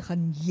上帝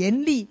很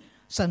严厉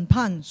审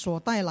判所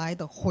带来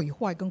的毁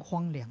坏跟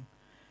荒凉。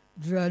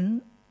人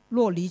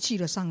若离弃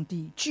了上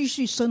帝，继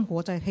续生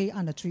活在黑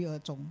暗的罪恶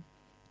中，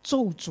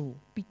咒诅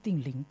必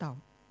定临到，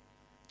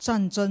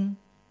战争、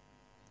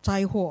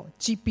灾祸、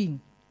疾病、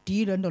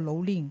敌人的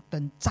蹂躏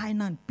等灾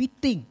难必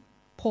定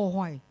破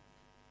坏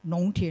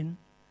农田，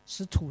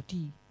使土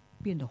地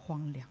变得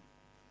荒凉。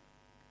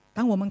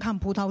当我们看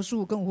葡萄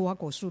树跟无花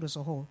果树的时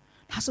候，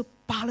它是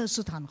巴勒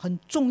斯坦很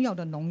重要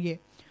的农业。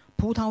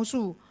葡萄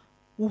树、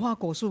无花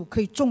果树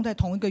可以种在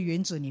同一个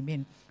园子里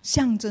面，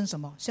象征什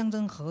么？象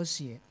征和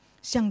谐，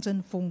象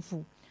征丰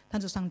富。但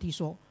是上帝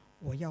说，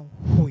我要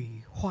毁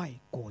坏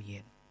果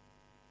园。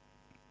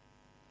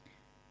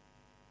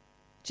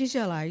接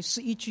下来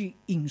是一句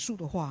引述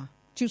的话，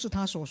就是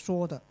他所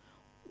说的，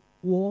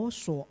我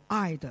所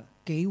爱的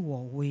给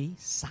我为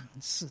赏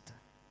赐的。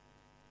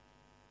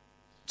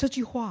这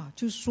句话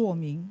就说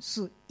明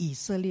是以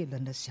色列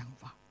人的想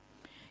法。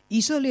以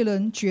色列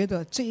人觉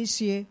得这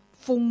些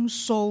丰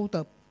收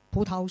的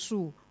葡萄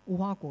树、无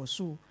花果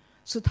树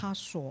是他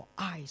所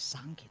爱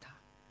赏给他。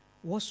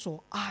我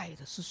所爱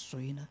的是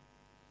谁呢？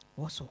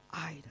我所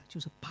爱的就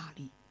是巴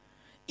力。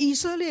以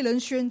色列人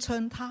宣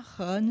称他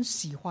很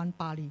喜欢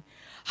巴力，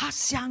他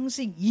相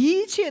信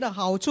一切的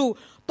好处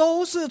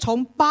都是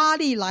从巴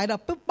力来的，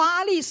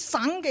巴力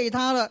赏给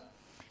他的。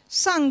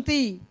上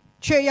帝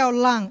却要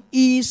让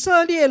以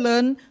色列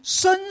人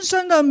深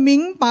深的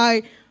明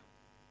白，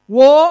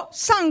我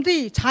上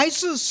帝才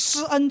是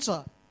施恩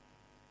者。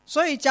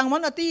所以讲完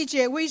了第1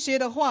节威胁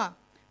的话，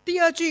第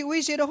2句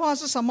威胁的话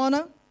是什么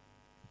呢？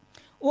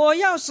我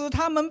要使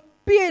他们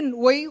变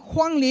为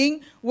荒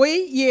林，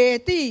为野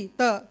地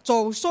的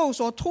走兽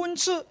所吞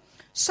吃。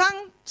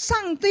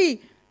上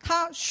帝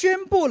他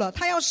宣布了，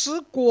他要使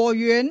果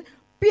园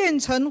变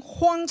成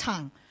荒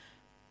场，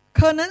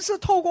可能是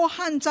透过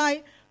旱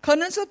灾，可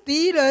能是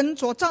敌人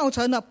所造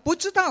成的，不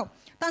知道，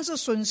但是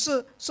损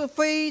失是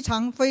非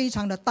常非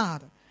常的大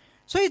的。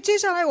所以接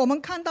下来我们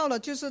看到了，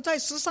就是在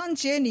13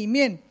节里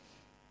面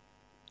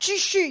继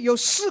续有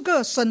4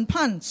个审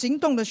判行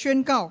动的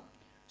宣告。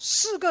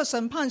4个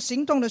审判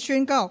行动的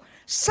宣告，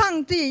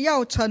上帝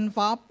要惩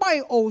罚拜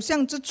偶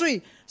像之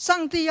罪，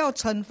上帝要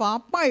惩罚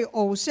拜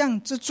偶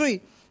像之罪。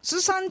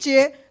13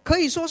节可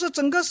以说是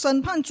整个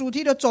审判主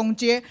题的总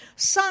结。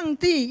上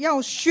帝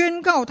要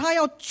宣告，他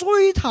要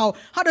追讨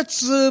他的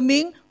子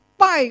民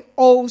拜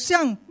偶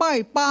像、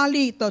拜巴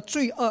力的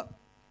罪恶。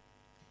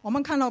我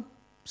们看到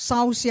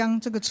烧香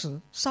这个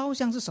词，烧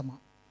香是什么？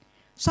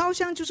烧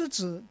香就是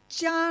指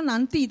迦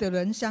南地的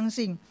人相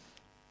信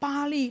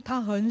巴力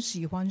他很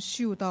喜欢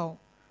嗅到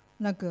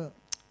那个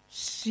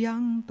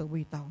香的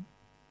味道，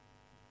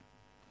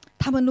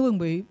他们认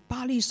为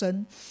巴力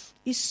神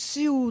一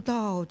嗅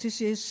到这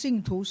些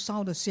信徒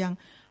烧的香，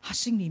他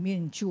心里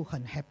面就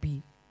很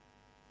happy。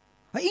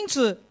 因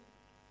此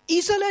以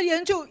色列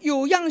人就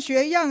有样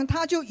学样，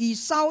他就以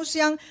烧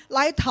香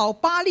来讨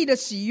巴力的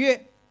喜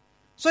悦。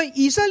所以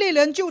以色列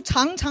人就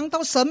常常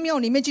到神庙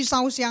里面去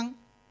烧香。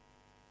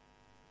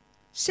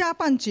下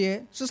半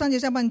节13节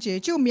下半节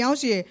就描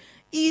写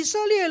以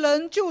色列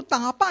人就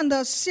打扮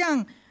得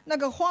像那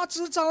个花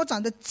枝招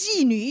展的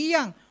妓女一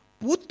样，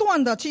不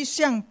断的去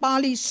向巴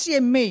力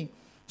献媚，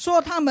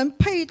说他们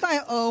佩戴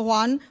耳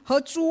环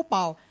和珠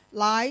宝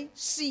来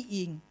吸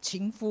引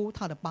情夫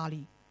他的巴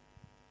力，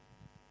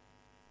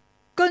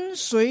跟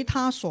随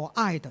他所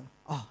爱的。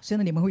现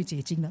在你们会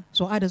解经了，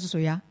所爱的是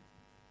谁呀？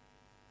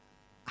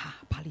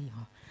巴力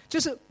就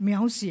是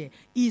描写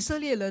以色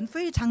列人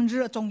非常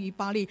热衷于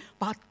巴力，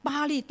把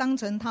巴力当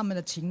成他们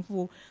的情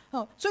夫。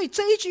所以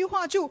这一句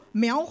话就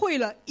描绘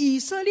了以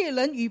色列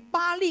人与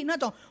巴力那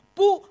种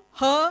不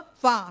合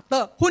法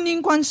的婚姻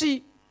关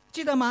系，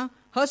记得吗？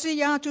何西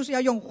阿就是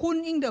要用婚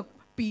姻的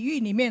比喻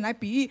里面来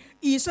比喻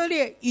以色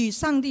列与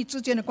上帝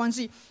之间的关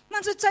系。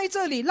但是在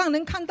这里让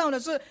人看到的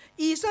是，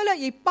以色列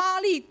与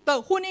巴力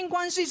的婚姻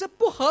关系是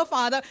不合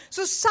法的，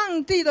是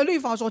上帝的律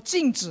法所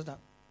禁止的。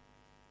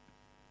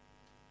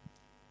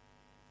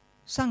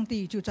上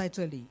帝就在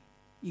这里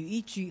有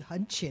一句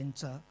很谴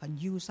责、很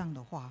忧伤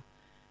的话，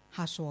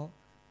他说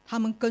他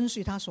们跟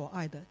随他所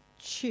爱的，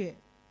却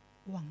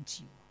忘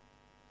记我。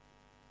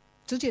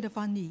直接的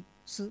翻译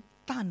是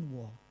但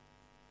我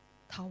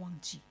他忘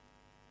记。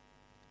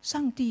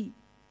上帝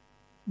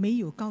没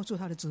有告诉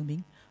他的子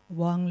民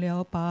忘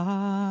了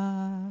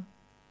吧，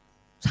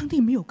上帝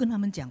没有跟他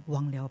们讲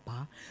忘了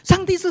吧，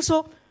上帝是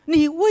说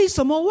你为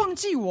什么忘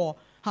记我？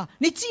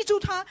你记住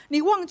他，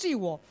你忘记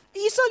我。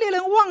以色列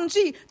人忘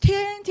记，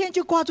天天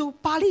就挂住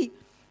巴力，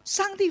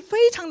上帝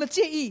非常的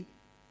介意。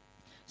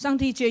上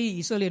帝介意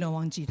以色列人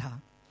忘记他，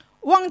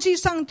忘记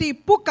上帝，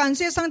不感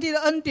谢上帝的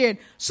恩典，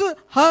是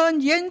很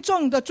严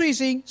重的罪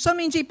行。申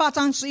命记8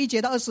章11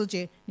节到20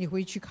节，你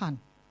回去看。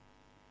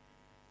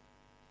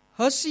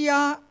何西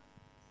阿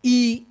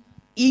以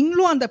淫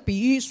乱的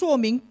比喻说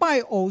明拜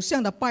偶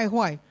像的败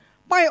坏，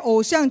拜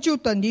偶像就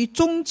等于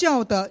宗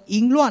教的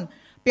淫乱，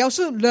表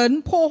示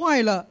人破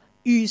坏了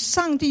与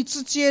上帝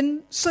之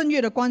间圣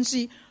约的关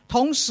系，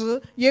同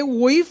时也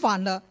违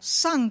反了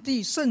上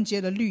帝圣洁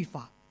的律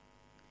法。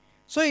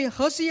所以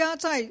何西阿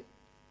在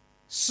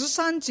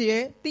13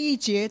节第1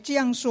节这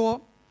样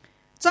说：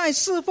在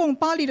侍奉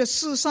巴力的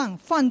事上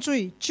犯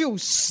罪就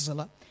死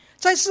了，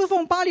在侍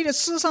奉巴力的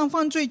事上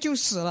犯罪就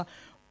死了。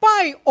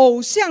拜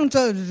偶像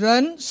的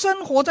人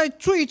生活在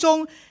罪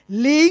中，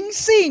灵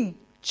性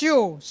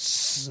就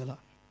死了。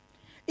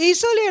以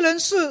色列人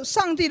是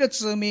上帝的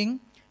子民，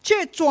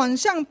却转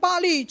向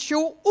巴力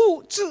求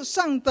物质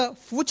上的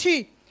福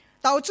气，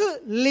导致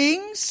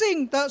灵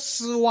性的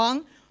死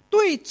亡。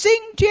对今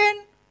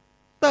天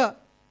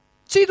的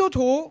基督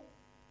徒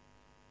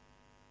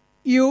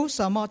有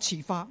什么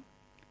启发？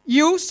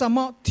有什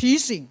么提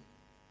醒？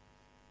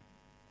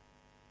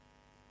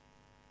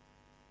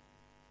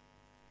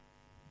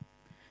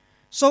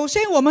首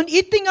先，我们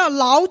一定要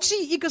牢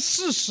记一个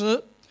事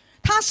实，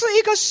它是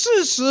一个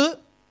事实。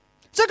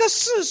这个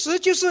事实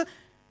就是，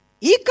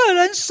一个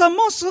人什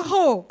么时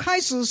候开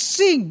始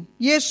信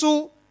耶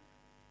稣，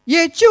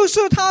也就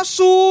是他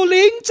属灵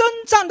征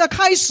战的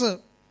开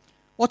始。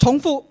我重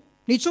复，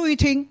你注意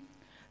听，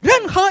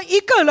任何一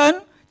个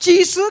人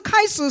几时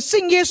开始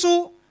信耶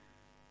稣，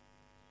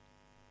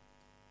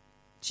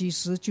几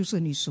时就是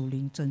你属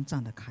灵征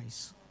战的开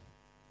始。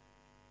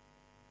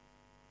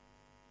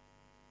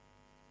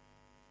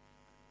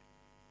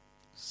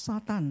撒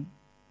旦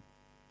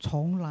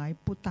从来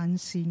不担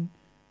心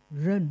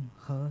任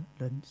何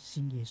人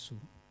信耶稣，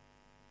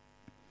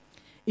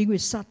因为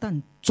撒旦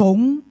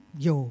总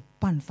有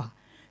办法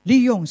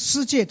利用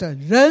世界的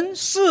人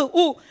事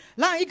物，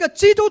让一个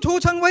基督徒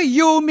成为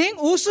有名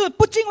无实、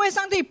不敬畏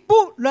上帝、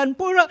不冷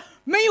不热、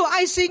没有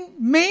爱心、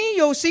没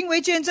有行为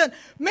见证、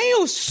没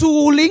有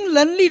属灵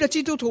能力的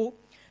基督徒。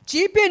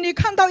即便你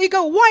看到一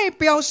个外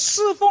表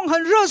侍奉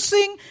很热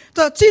心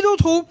的基督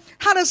徒，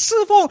他的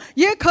侍奉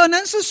也可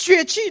能是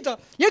血气的，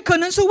也可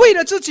能是为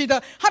了自己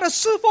的，他的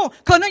侍奉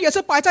可能也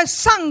是摆在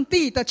上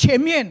帝的前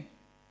面，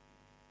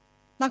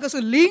那个是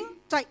灵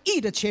在义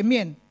的前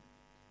面。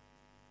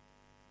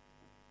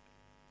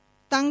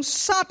当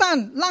撒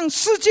旦让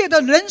世界的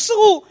人事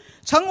物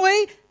成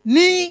为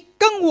你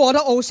跟我的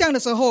偶像的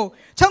时候，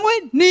成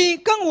为你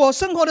跟我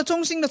生活的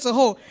中心的时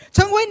候，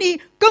成为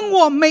你跟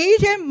我每一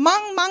天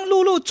忙忙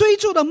碌碌追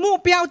逐的目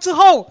标之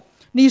后，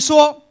你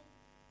说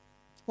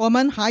我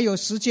们还有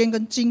时间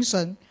跟精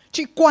神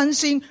去关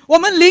心我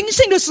们灵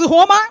性的死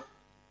活吗？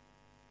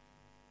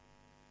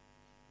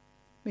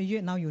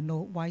 Yet now you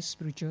know why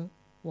spiritual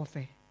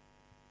warfare.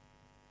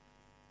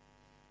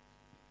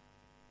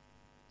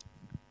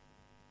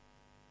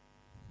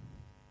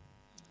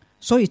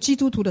 所以基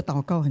督徒的祷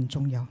告很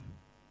重要。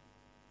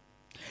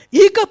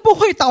一个不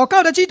会祷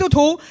告的基督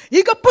徒，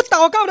一个不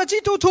祷告的基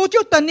督徒，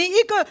就等于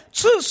一个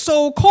赤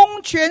手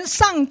空拳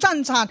上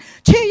战场，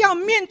却要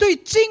面对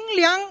精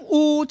良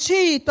武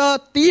器的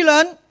敌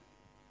人。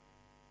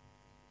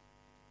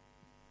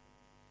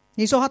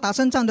你说他打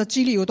胜仗的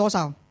几率有多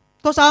少？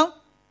多少？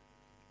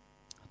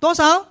多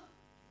少？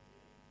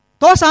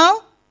多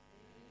少？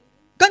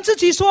跟自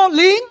己说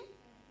零。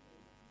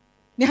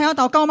你还要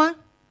祷告吗？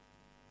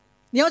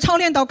你要操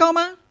练祷告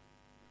吗？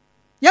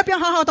要不要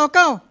好好祷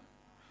告？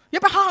要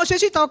不要好好学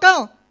习祷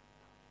告？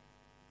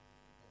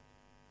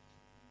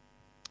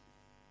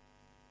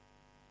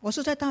我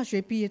是在大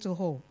学毕业之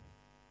后，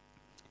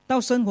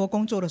到生活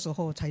工作的时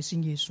候才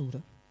信耶稣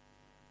的。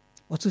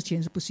我之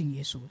前是不信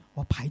耶稣的，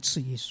我排斥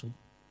耶稣。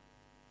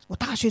我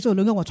大学之后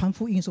人跟我传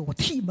福音的时候，我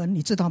踢门，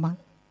你知道吗？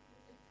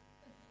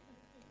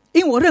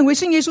因为我认为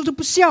信耶稣是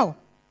不孝。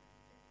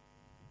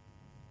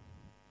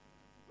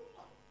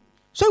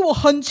所以我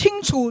很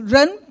清楚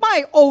人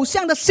拜偶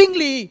像的心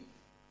理。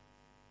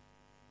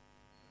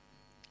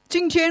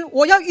今天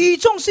我要语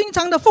重心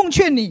长的奉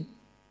劝你，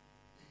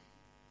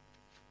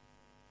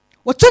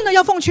我真的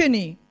要奉劝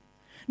你，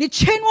你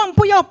千万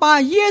不要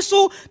把耶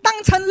稣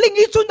当成另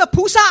一尊的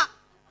菩萨。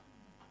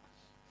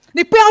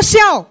你不要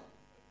笑，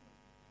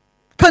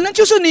可能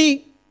就是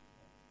你。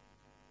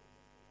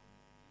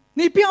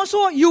你不要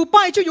说有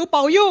拜就有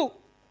保佑，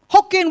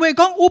福建话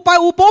讲有拜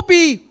有保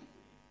庇。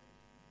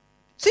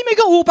是每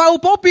个有拜有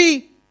保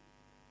庇？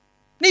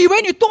你以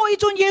为你多一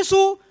尊耶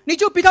稣你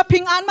就比他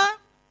平安吗？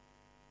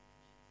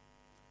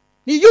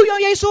你又要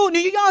耶稣，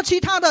你又要其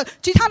他的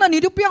你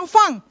就不要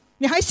放，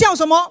你还笑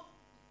什么？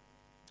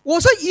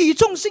我是语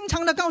重心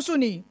长的告诉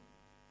你，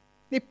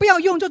你不要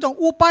用这种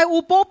有拜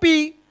有保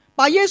庇，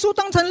把耶稣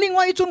当成另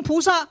外一尊菩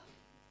萨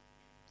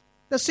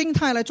的心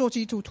态来做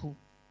基督徒。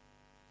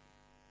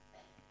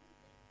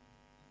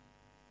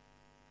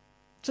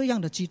这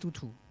样的基督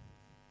徒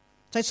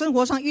在生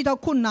活上遇到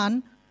困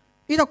难、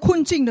遇到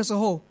困境的时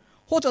候，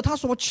或者他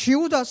所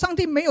求的上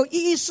帝没有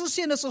一一实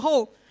现的时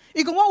候，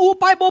一个我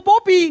500波波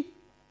比，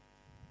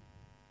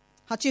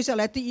他接下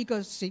来第一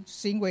个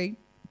行为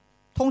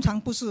通常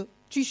不是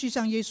继续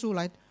向耶稣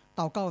来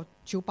祷告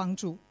求帮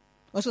助，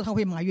而是他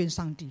会埋怨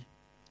上帝。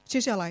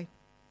接下来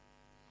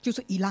就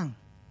是遗浪，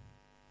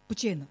不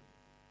见了，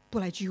不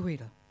来聚会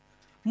了。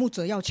牧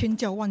者要千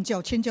叫万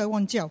叫，千叫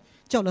万叫，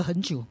叫了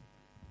很久，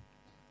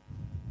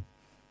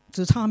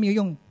只差没有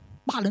用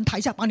把人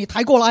抬下，把你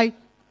抬过来。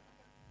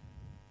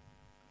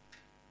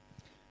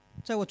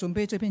在我准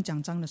备这篇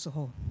讲章的时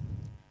候，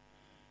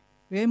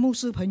有位牧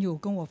师朋友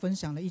跟我分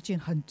享了一件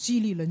很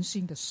激励人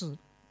心的事。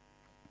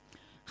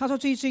他说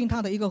最近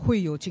他的一个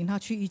会友请他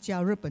去一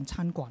家日本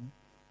餐馆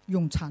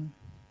用餐，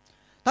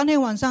当天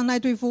晚上那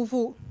对夫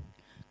妇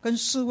跟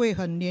4位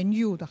很年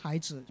幼的孩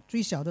子，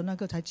最小的那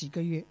个才几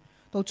个月，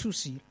都出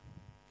席。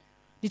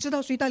你知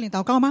道谁带领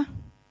祷告吗？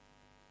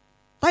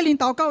带领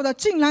祷告的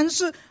竟然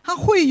是他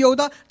会友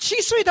的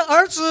7岁的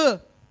儿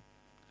子。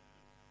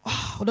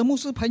我的牧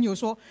师朋友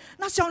说，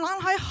那小男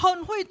孩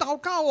很会祷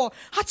告哦，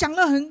他讲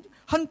了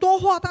很多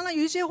话，当然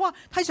有一些话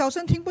太小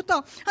声听不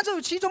到，但是有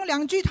其中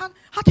2句他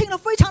听了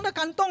非常的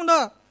感动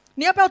的。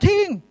你要不要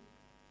听？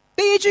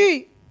第一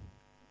句，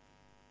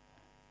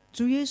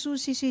主耶稣，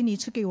谢谢你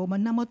赐给我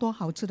们那么多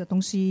好吃的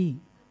东西。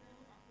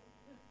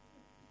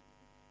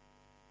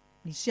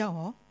你笑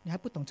哦，你还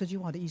不懂这句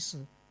话的意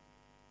思。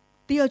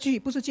第二句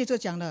不是接着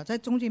讲的，在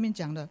中间面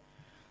讲的，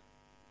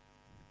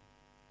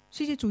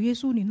谢谢主耶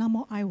稣，你那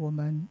么爱我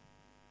们，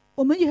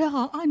我们也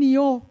好爱你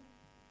哦。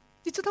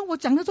你知道我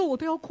讲的时候我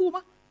都要哭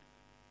吗？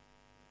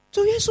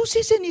主耶稣，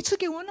谢谢你赐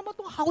给我那么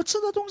多好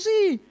吃的东西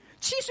，7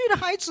岁的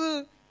孩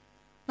子，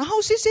然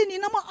后谢谢你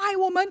那么爱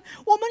我们，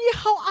我们也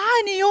好爱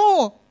你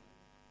哦。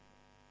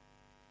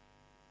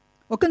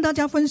我跟大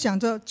家分享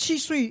这7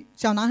岁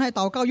小男孩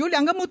祷告有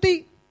2个目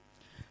的。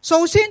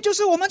首先就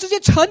是我们这些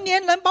成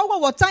年人，包括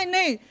我在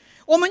内，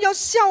我们要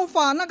效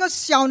法那个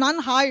小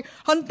男孩，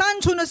很单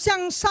纯的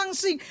相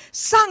信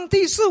上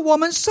帝是我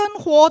们生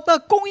活的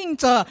供应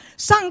者，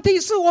上帝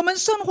是我们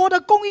生活的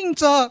供应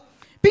者，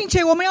并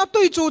且我们要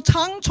对主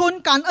常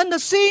存感恩的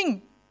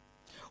心。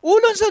无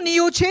论是你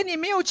有钱你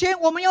没有钱，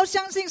我们要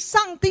相信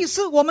上帝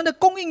是我们的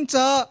供应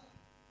者。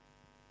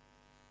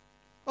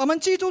我们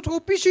基督徒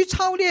必须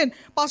操练，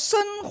把生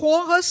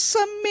活和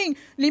生命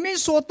里面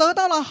所得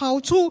到的好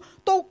处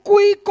都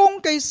归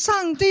功给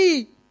上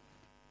帝。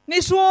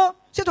你说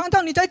谢传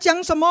道你在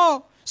讲什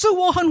么？是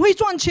我很会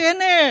赚钱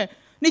呢，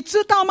你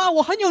知道吗？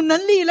我很有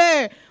能力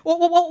嘞，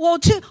我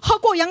去喝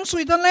过洋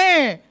水的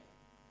嘞。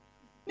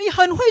你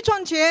很会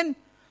赚钱，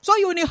所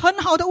以有你很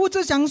好的物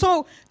质享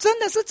受，真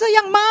的是这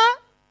样吗？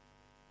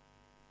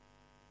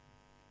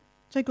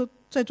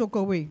在座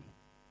各位，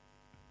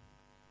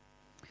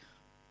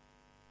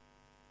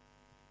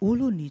无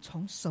论你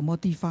从什么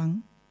地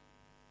方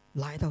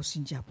来到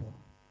新加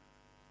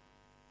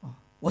坡，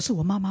我是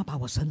我妈妈把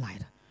我生来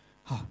的，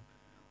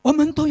我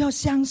们都要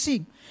相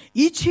信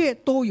一切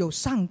都有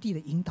上帝的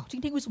引导。今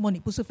天为什么你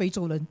不是非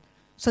洲人，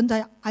生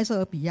在埃塞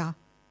俄比亚？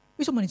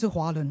为什么你是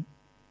华人？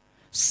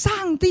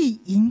上帝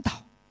引导，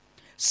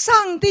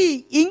上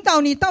帝引导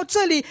你到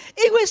这里，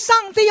因为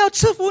上帝要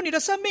赐福你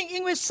的生命，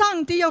因为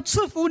上帝要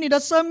赐福你的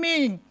生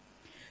命。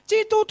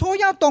基督徒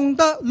要懂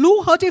得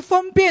如何去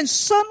分辨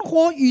生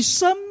活与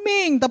生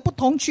命的不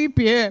同区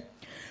别。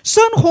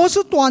生活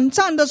是短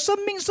暂的，生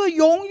命是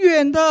永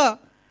远的。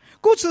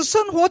故此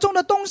生活中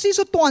的东西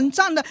是短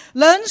暂的，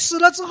人死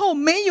了之后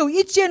没有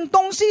一件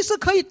东西是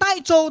可以带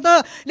走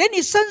的，连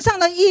你身上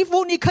的衣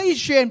服你可以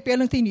选别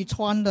人替你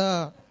穿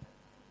的。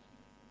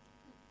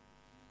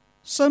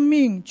生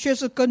命却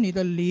是跟你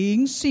的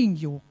灵性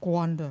有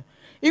关的，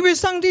因为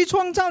上帝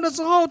创造的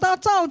时候他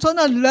造成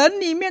了人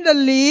里面的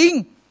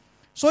灵，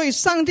所以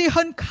上帝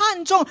很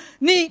看重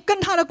你跟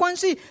他的关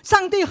系，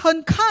上帝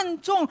很看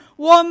重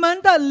我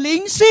们的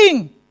灵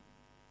性。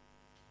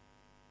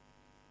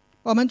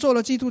我们做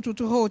了基督徒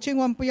之后，千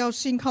万不要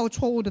信靠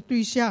错误的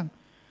对象，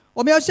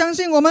我们要相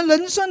信我们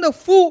人生的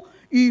福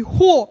与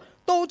祸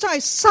都在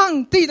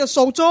上帝的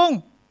手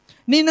中。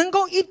你能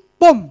够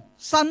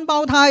3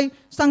胞胎，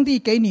上帝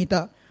给你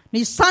的，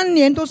你3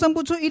年都生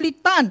不出1粒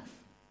蛋，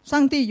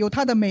上帝有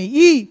他的美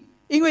意，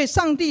因为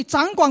上帝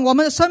掌管我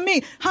们的生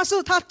命，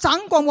他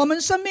掌管我们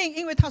生命，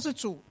因为他是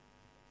主。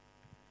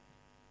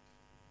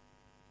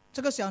这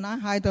个小男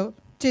孩的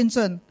见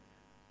证，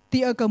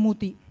第2个目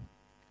的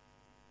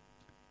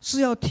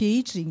是要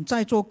提醒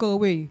在座各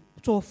位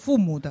做父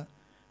母的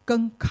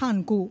跟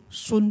看顾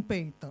孙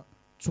辈的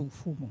祖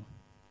父母，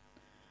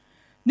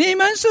你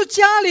们是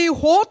家里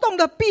活动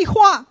的壁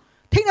画，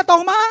听得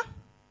懂吗？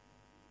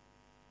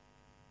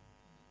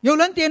有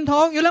人点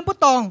头，有人不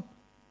懂。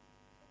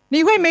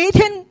你会每一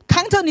天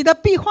扛着你的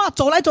壁画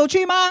走来走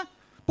去吗？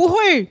不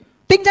会。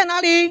钉在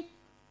哪里？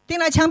钉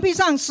在墙壁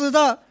上，死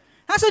的。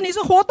但是你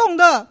是活动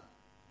的，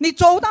你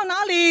走到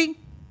哪里，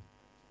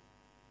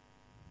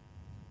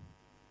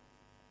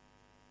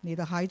你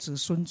的孩子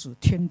孙子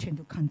天天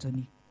就看着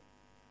你。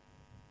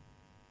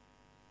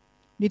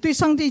你对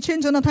上帝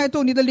虔诚的态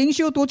度，你的灵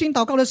修读经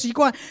祷告的习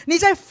惯，你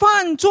在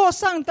饭桌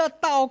上的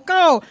祷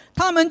告，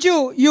他们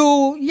就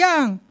有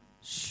样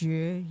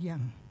学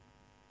样。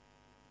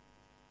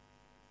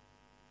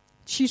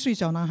7岁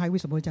小男孩为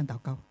什么会这样祷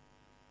告？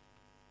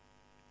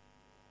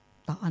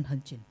答案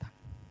很简单，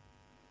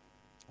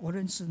我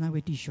认识那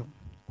位弟兄，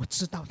我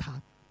知道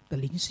他的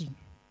灵性。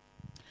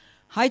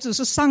孩子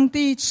是上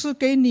帝赐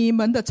给你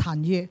们的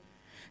产业，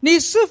你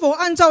是否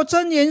按照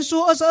箴言书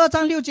22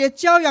章6节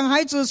教养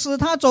孩子，使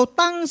他走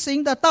当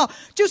行的道，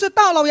就是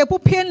到老也不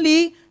偏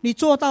离，你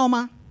做到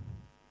吗？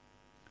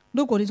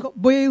如果你说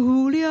维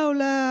护了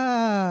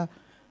啦，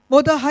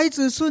我的孩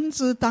子孙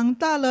子长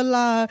大了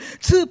啦，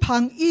翅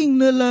膀硬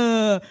了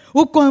啦，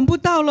我管不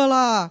到了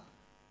啦，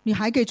你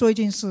还可以做一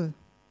件事，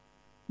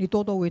你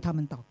多多为他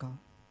们祷告，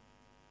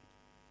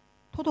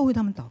多多为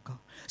他们祷告。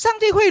上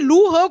帝会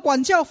如何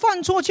管教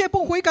犯错却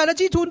不悔改的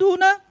基督徒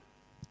呢？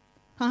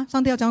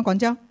上帝要怎样管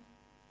教？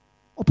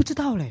我不知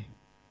道嘞，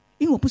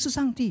因为我不是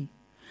上帝。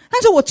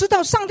但是我知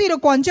道上帝的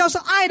管教是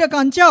爱的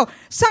管教，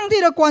上帝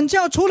的管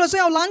教除了是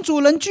要拦阻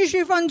人继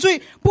续犯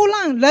罪，不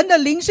让人的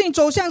灵性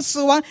走向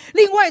死亡，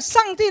另外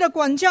上帝的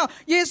管教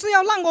也是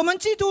要让我们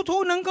基督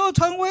徒能够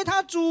成为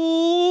他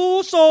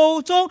主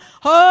手中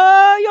合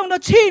用的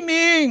器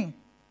皿。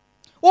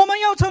我们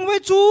要成为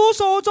主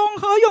手中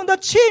合用的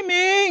器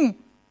皿。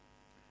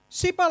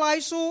希伯来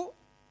书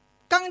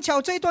刚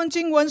巧这段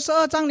经文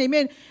12章里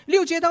面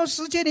6节到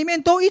10节里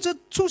面都一直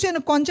出现了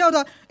管教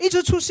的，一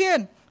直出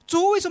现。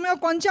主为什么要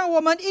管教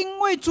我们？因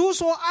为主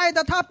所爱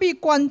的他必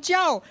管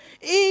教，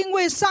因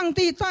为上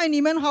帝待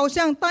你们好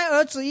像待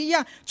儿子一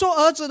样，做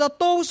儿子的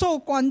都受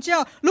管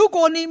教。如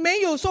果你没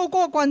有受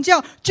过管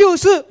教，就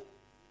是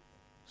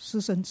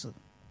私生子。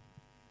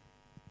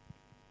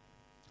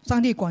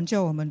上帝管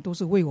教我们都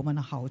是为我们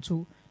的好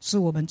处，使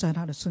我们在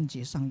他的圣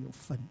洁上有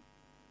分。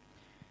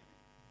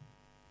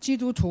基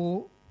督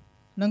徒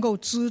能够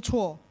知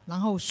错然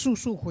后速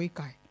速悔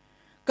改，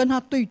跟他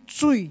对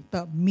罪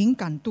的敏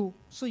感度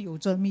是有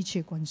着密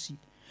切关系的。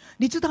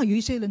你知道有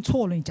一些人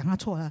错了，你讲他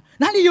错了，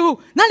哪里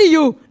有哪里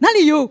有哪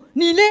里有，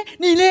你呢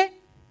你呢，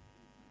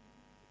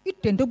一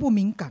点都不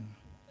敏感。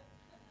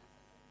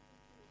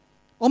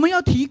我们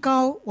要提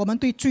高我们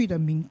对罪的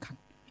敏感，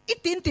一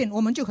点点我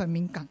们就很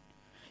敏感。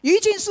有一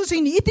件事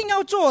情你一定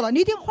要做了，你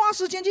一定要花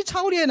时间去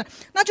操练了，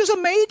那就是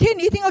每一天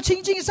你一定要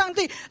亲近上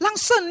帝，让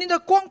圣灵的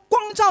光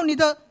照你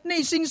的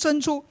内心深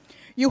处。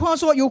有话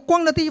说，有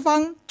光的地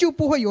方就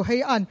不会有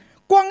黑暗，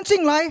光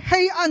进来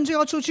黑暗就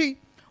要出去。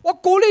我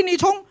鼓励你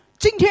从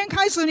今天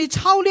开始，你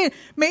操练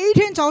每一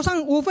天早上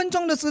5分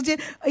钟的时间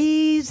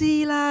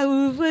easy 啦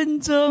，5分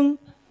钟，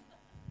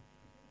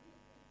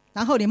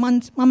然后你慢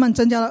慢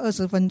增加到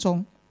20分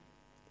钟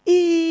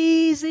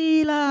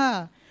easy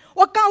啦。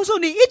我告诉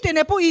你，一点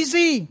也不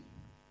easy。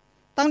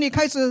 当你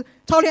开始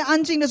操练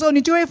安静的时候，你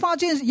就会发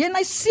现原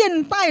来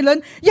现代人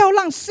要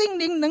让心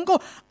灵能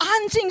够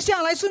安静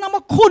下来是那么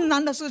困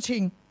难的事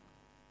情。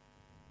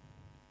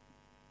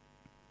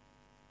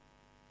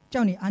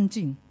叫你安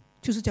静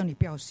就是叫你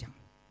不要想，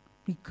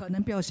你可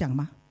能不要想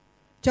吗？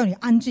叫你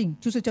安静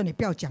就是叫你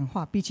不要讲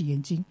话，闭起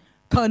眼睛，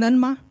可能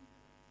吗？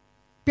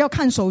不要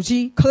看手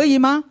机，可以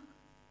吗？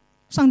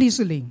上帝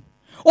是灵，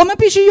我们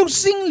必须用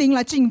心灵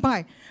来敬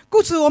拜。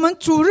故此我们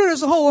主日的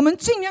时候，我们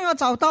尽量要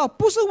找到，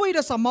不是为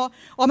了什么，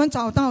我们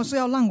找到是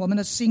要让我们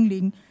的心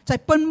灵在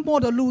奔波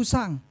的路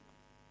上，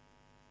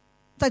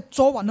在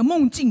昨晚的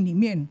梦境里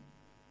面，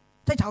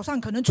在早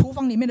上可能厨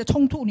房里面的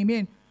冲突里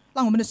面，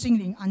让我们的心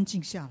灵安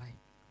静下来，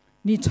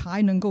你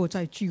才能够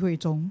在聚会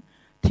中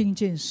听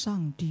见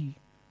上帝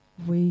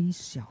微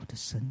小的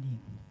声音。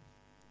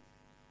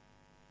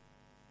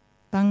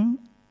当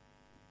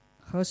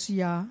何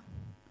西阿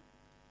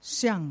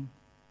向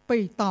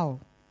被盗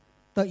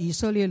的以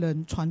色列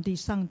人传递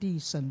上帝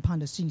审判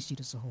的信息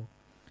的时候，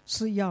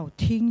是要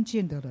听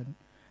见的人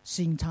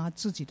省察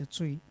自己的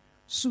罪，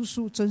速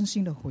速真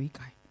心的悔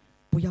改，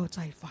不要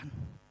再犯，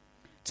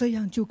这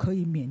样就可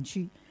以免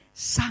去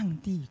上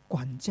帝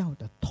管教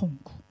的痛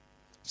苦。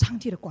上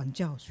帝的管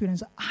教虽然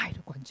是爱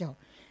的管教，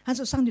但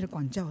是上帝的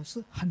管教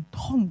是很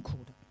痛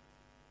苦的。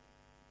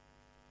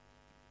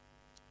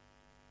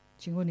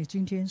请问你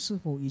今天是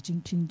否已经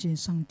听见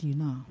上帝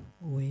那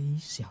微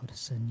小的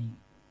声音？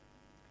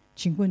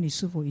请问你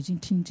是否已经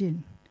听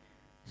见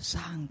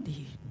上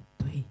帝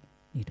对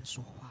你的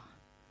说话？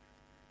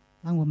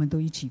让我们都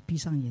一起闭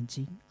上眼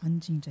睛，安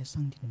静在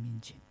上帝的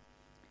面前。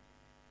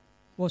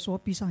我说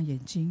闭上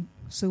眼睛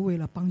是为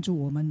了帮助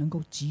我们能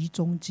够集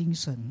中精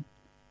神，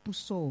不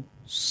受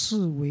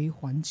四维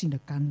环境的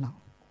干扰。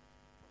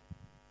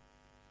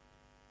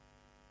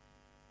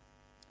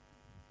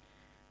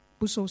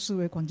不受四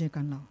维环境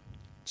干扰，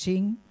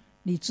请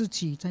你自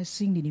己在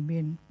心里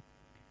面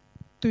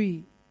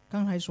对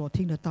刚才所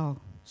听得到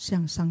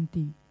向上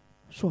帝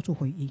说出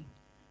回应。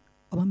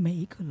我们每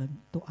一个人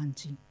都安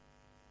静。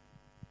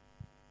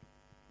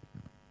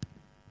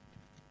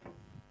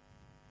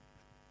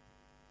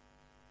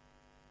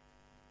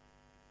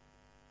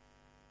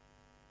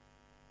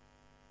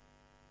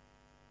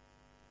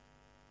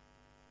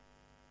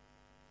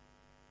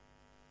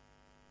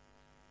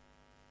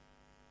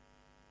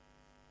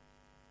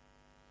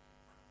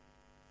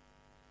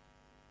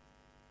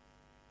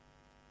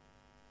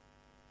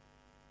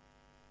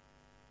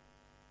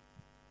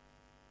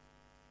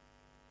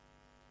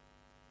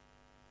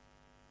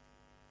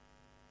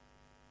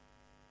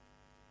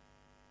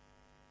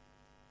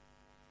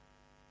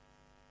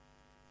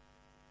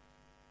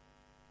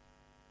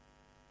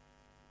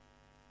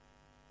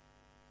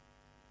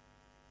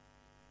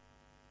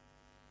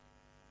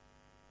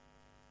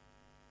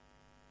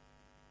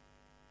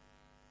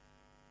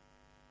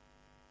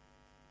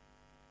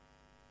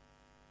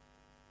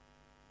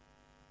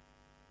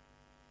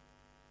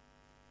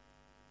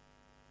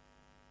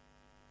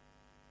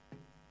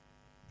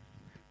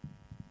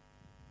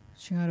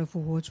亲爱的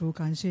复活主，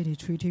感谢你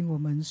垂听我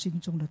们心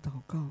中的祷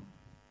告。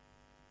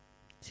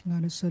亲爱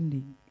的圣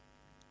灵，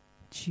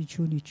祈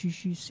求你继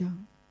续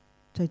向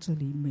在这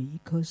里每一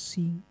颗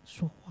心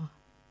说话。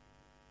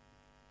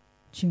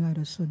亲爱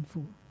的圣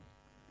父，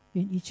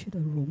愿一切的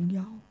荣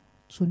耀、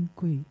尊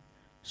贵、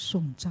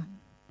颂赞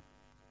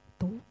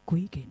都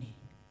归给你。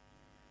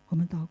我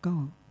们祷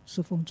告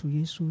是奉主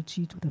耶稣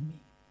基督的名，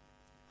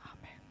阿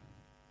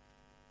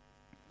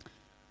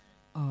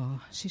门。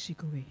谢谢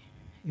各位。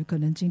有可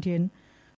能今天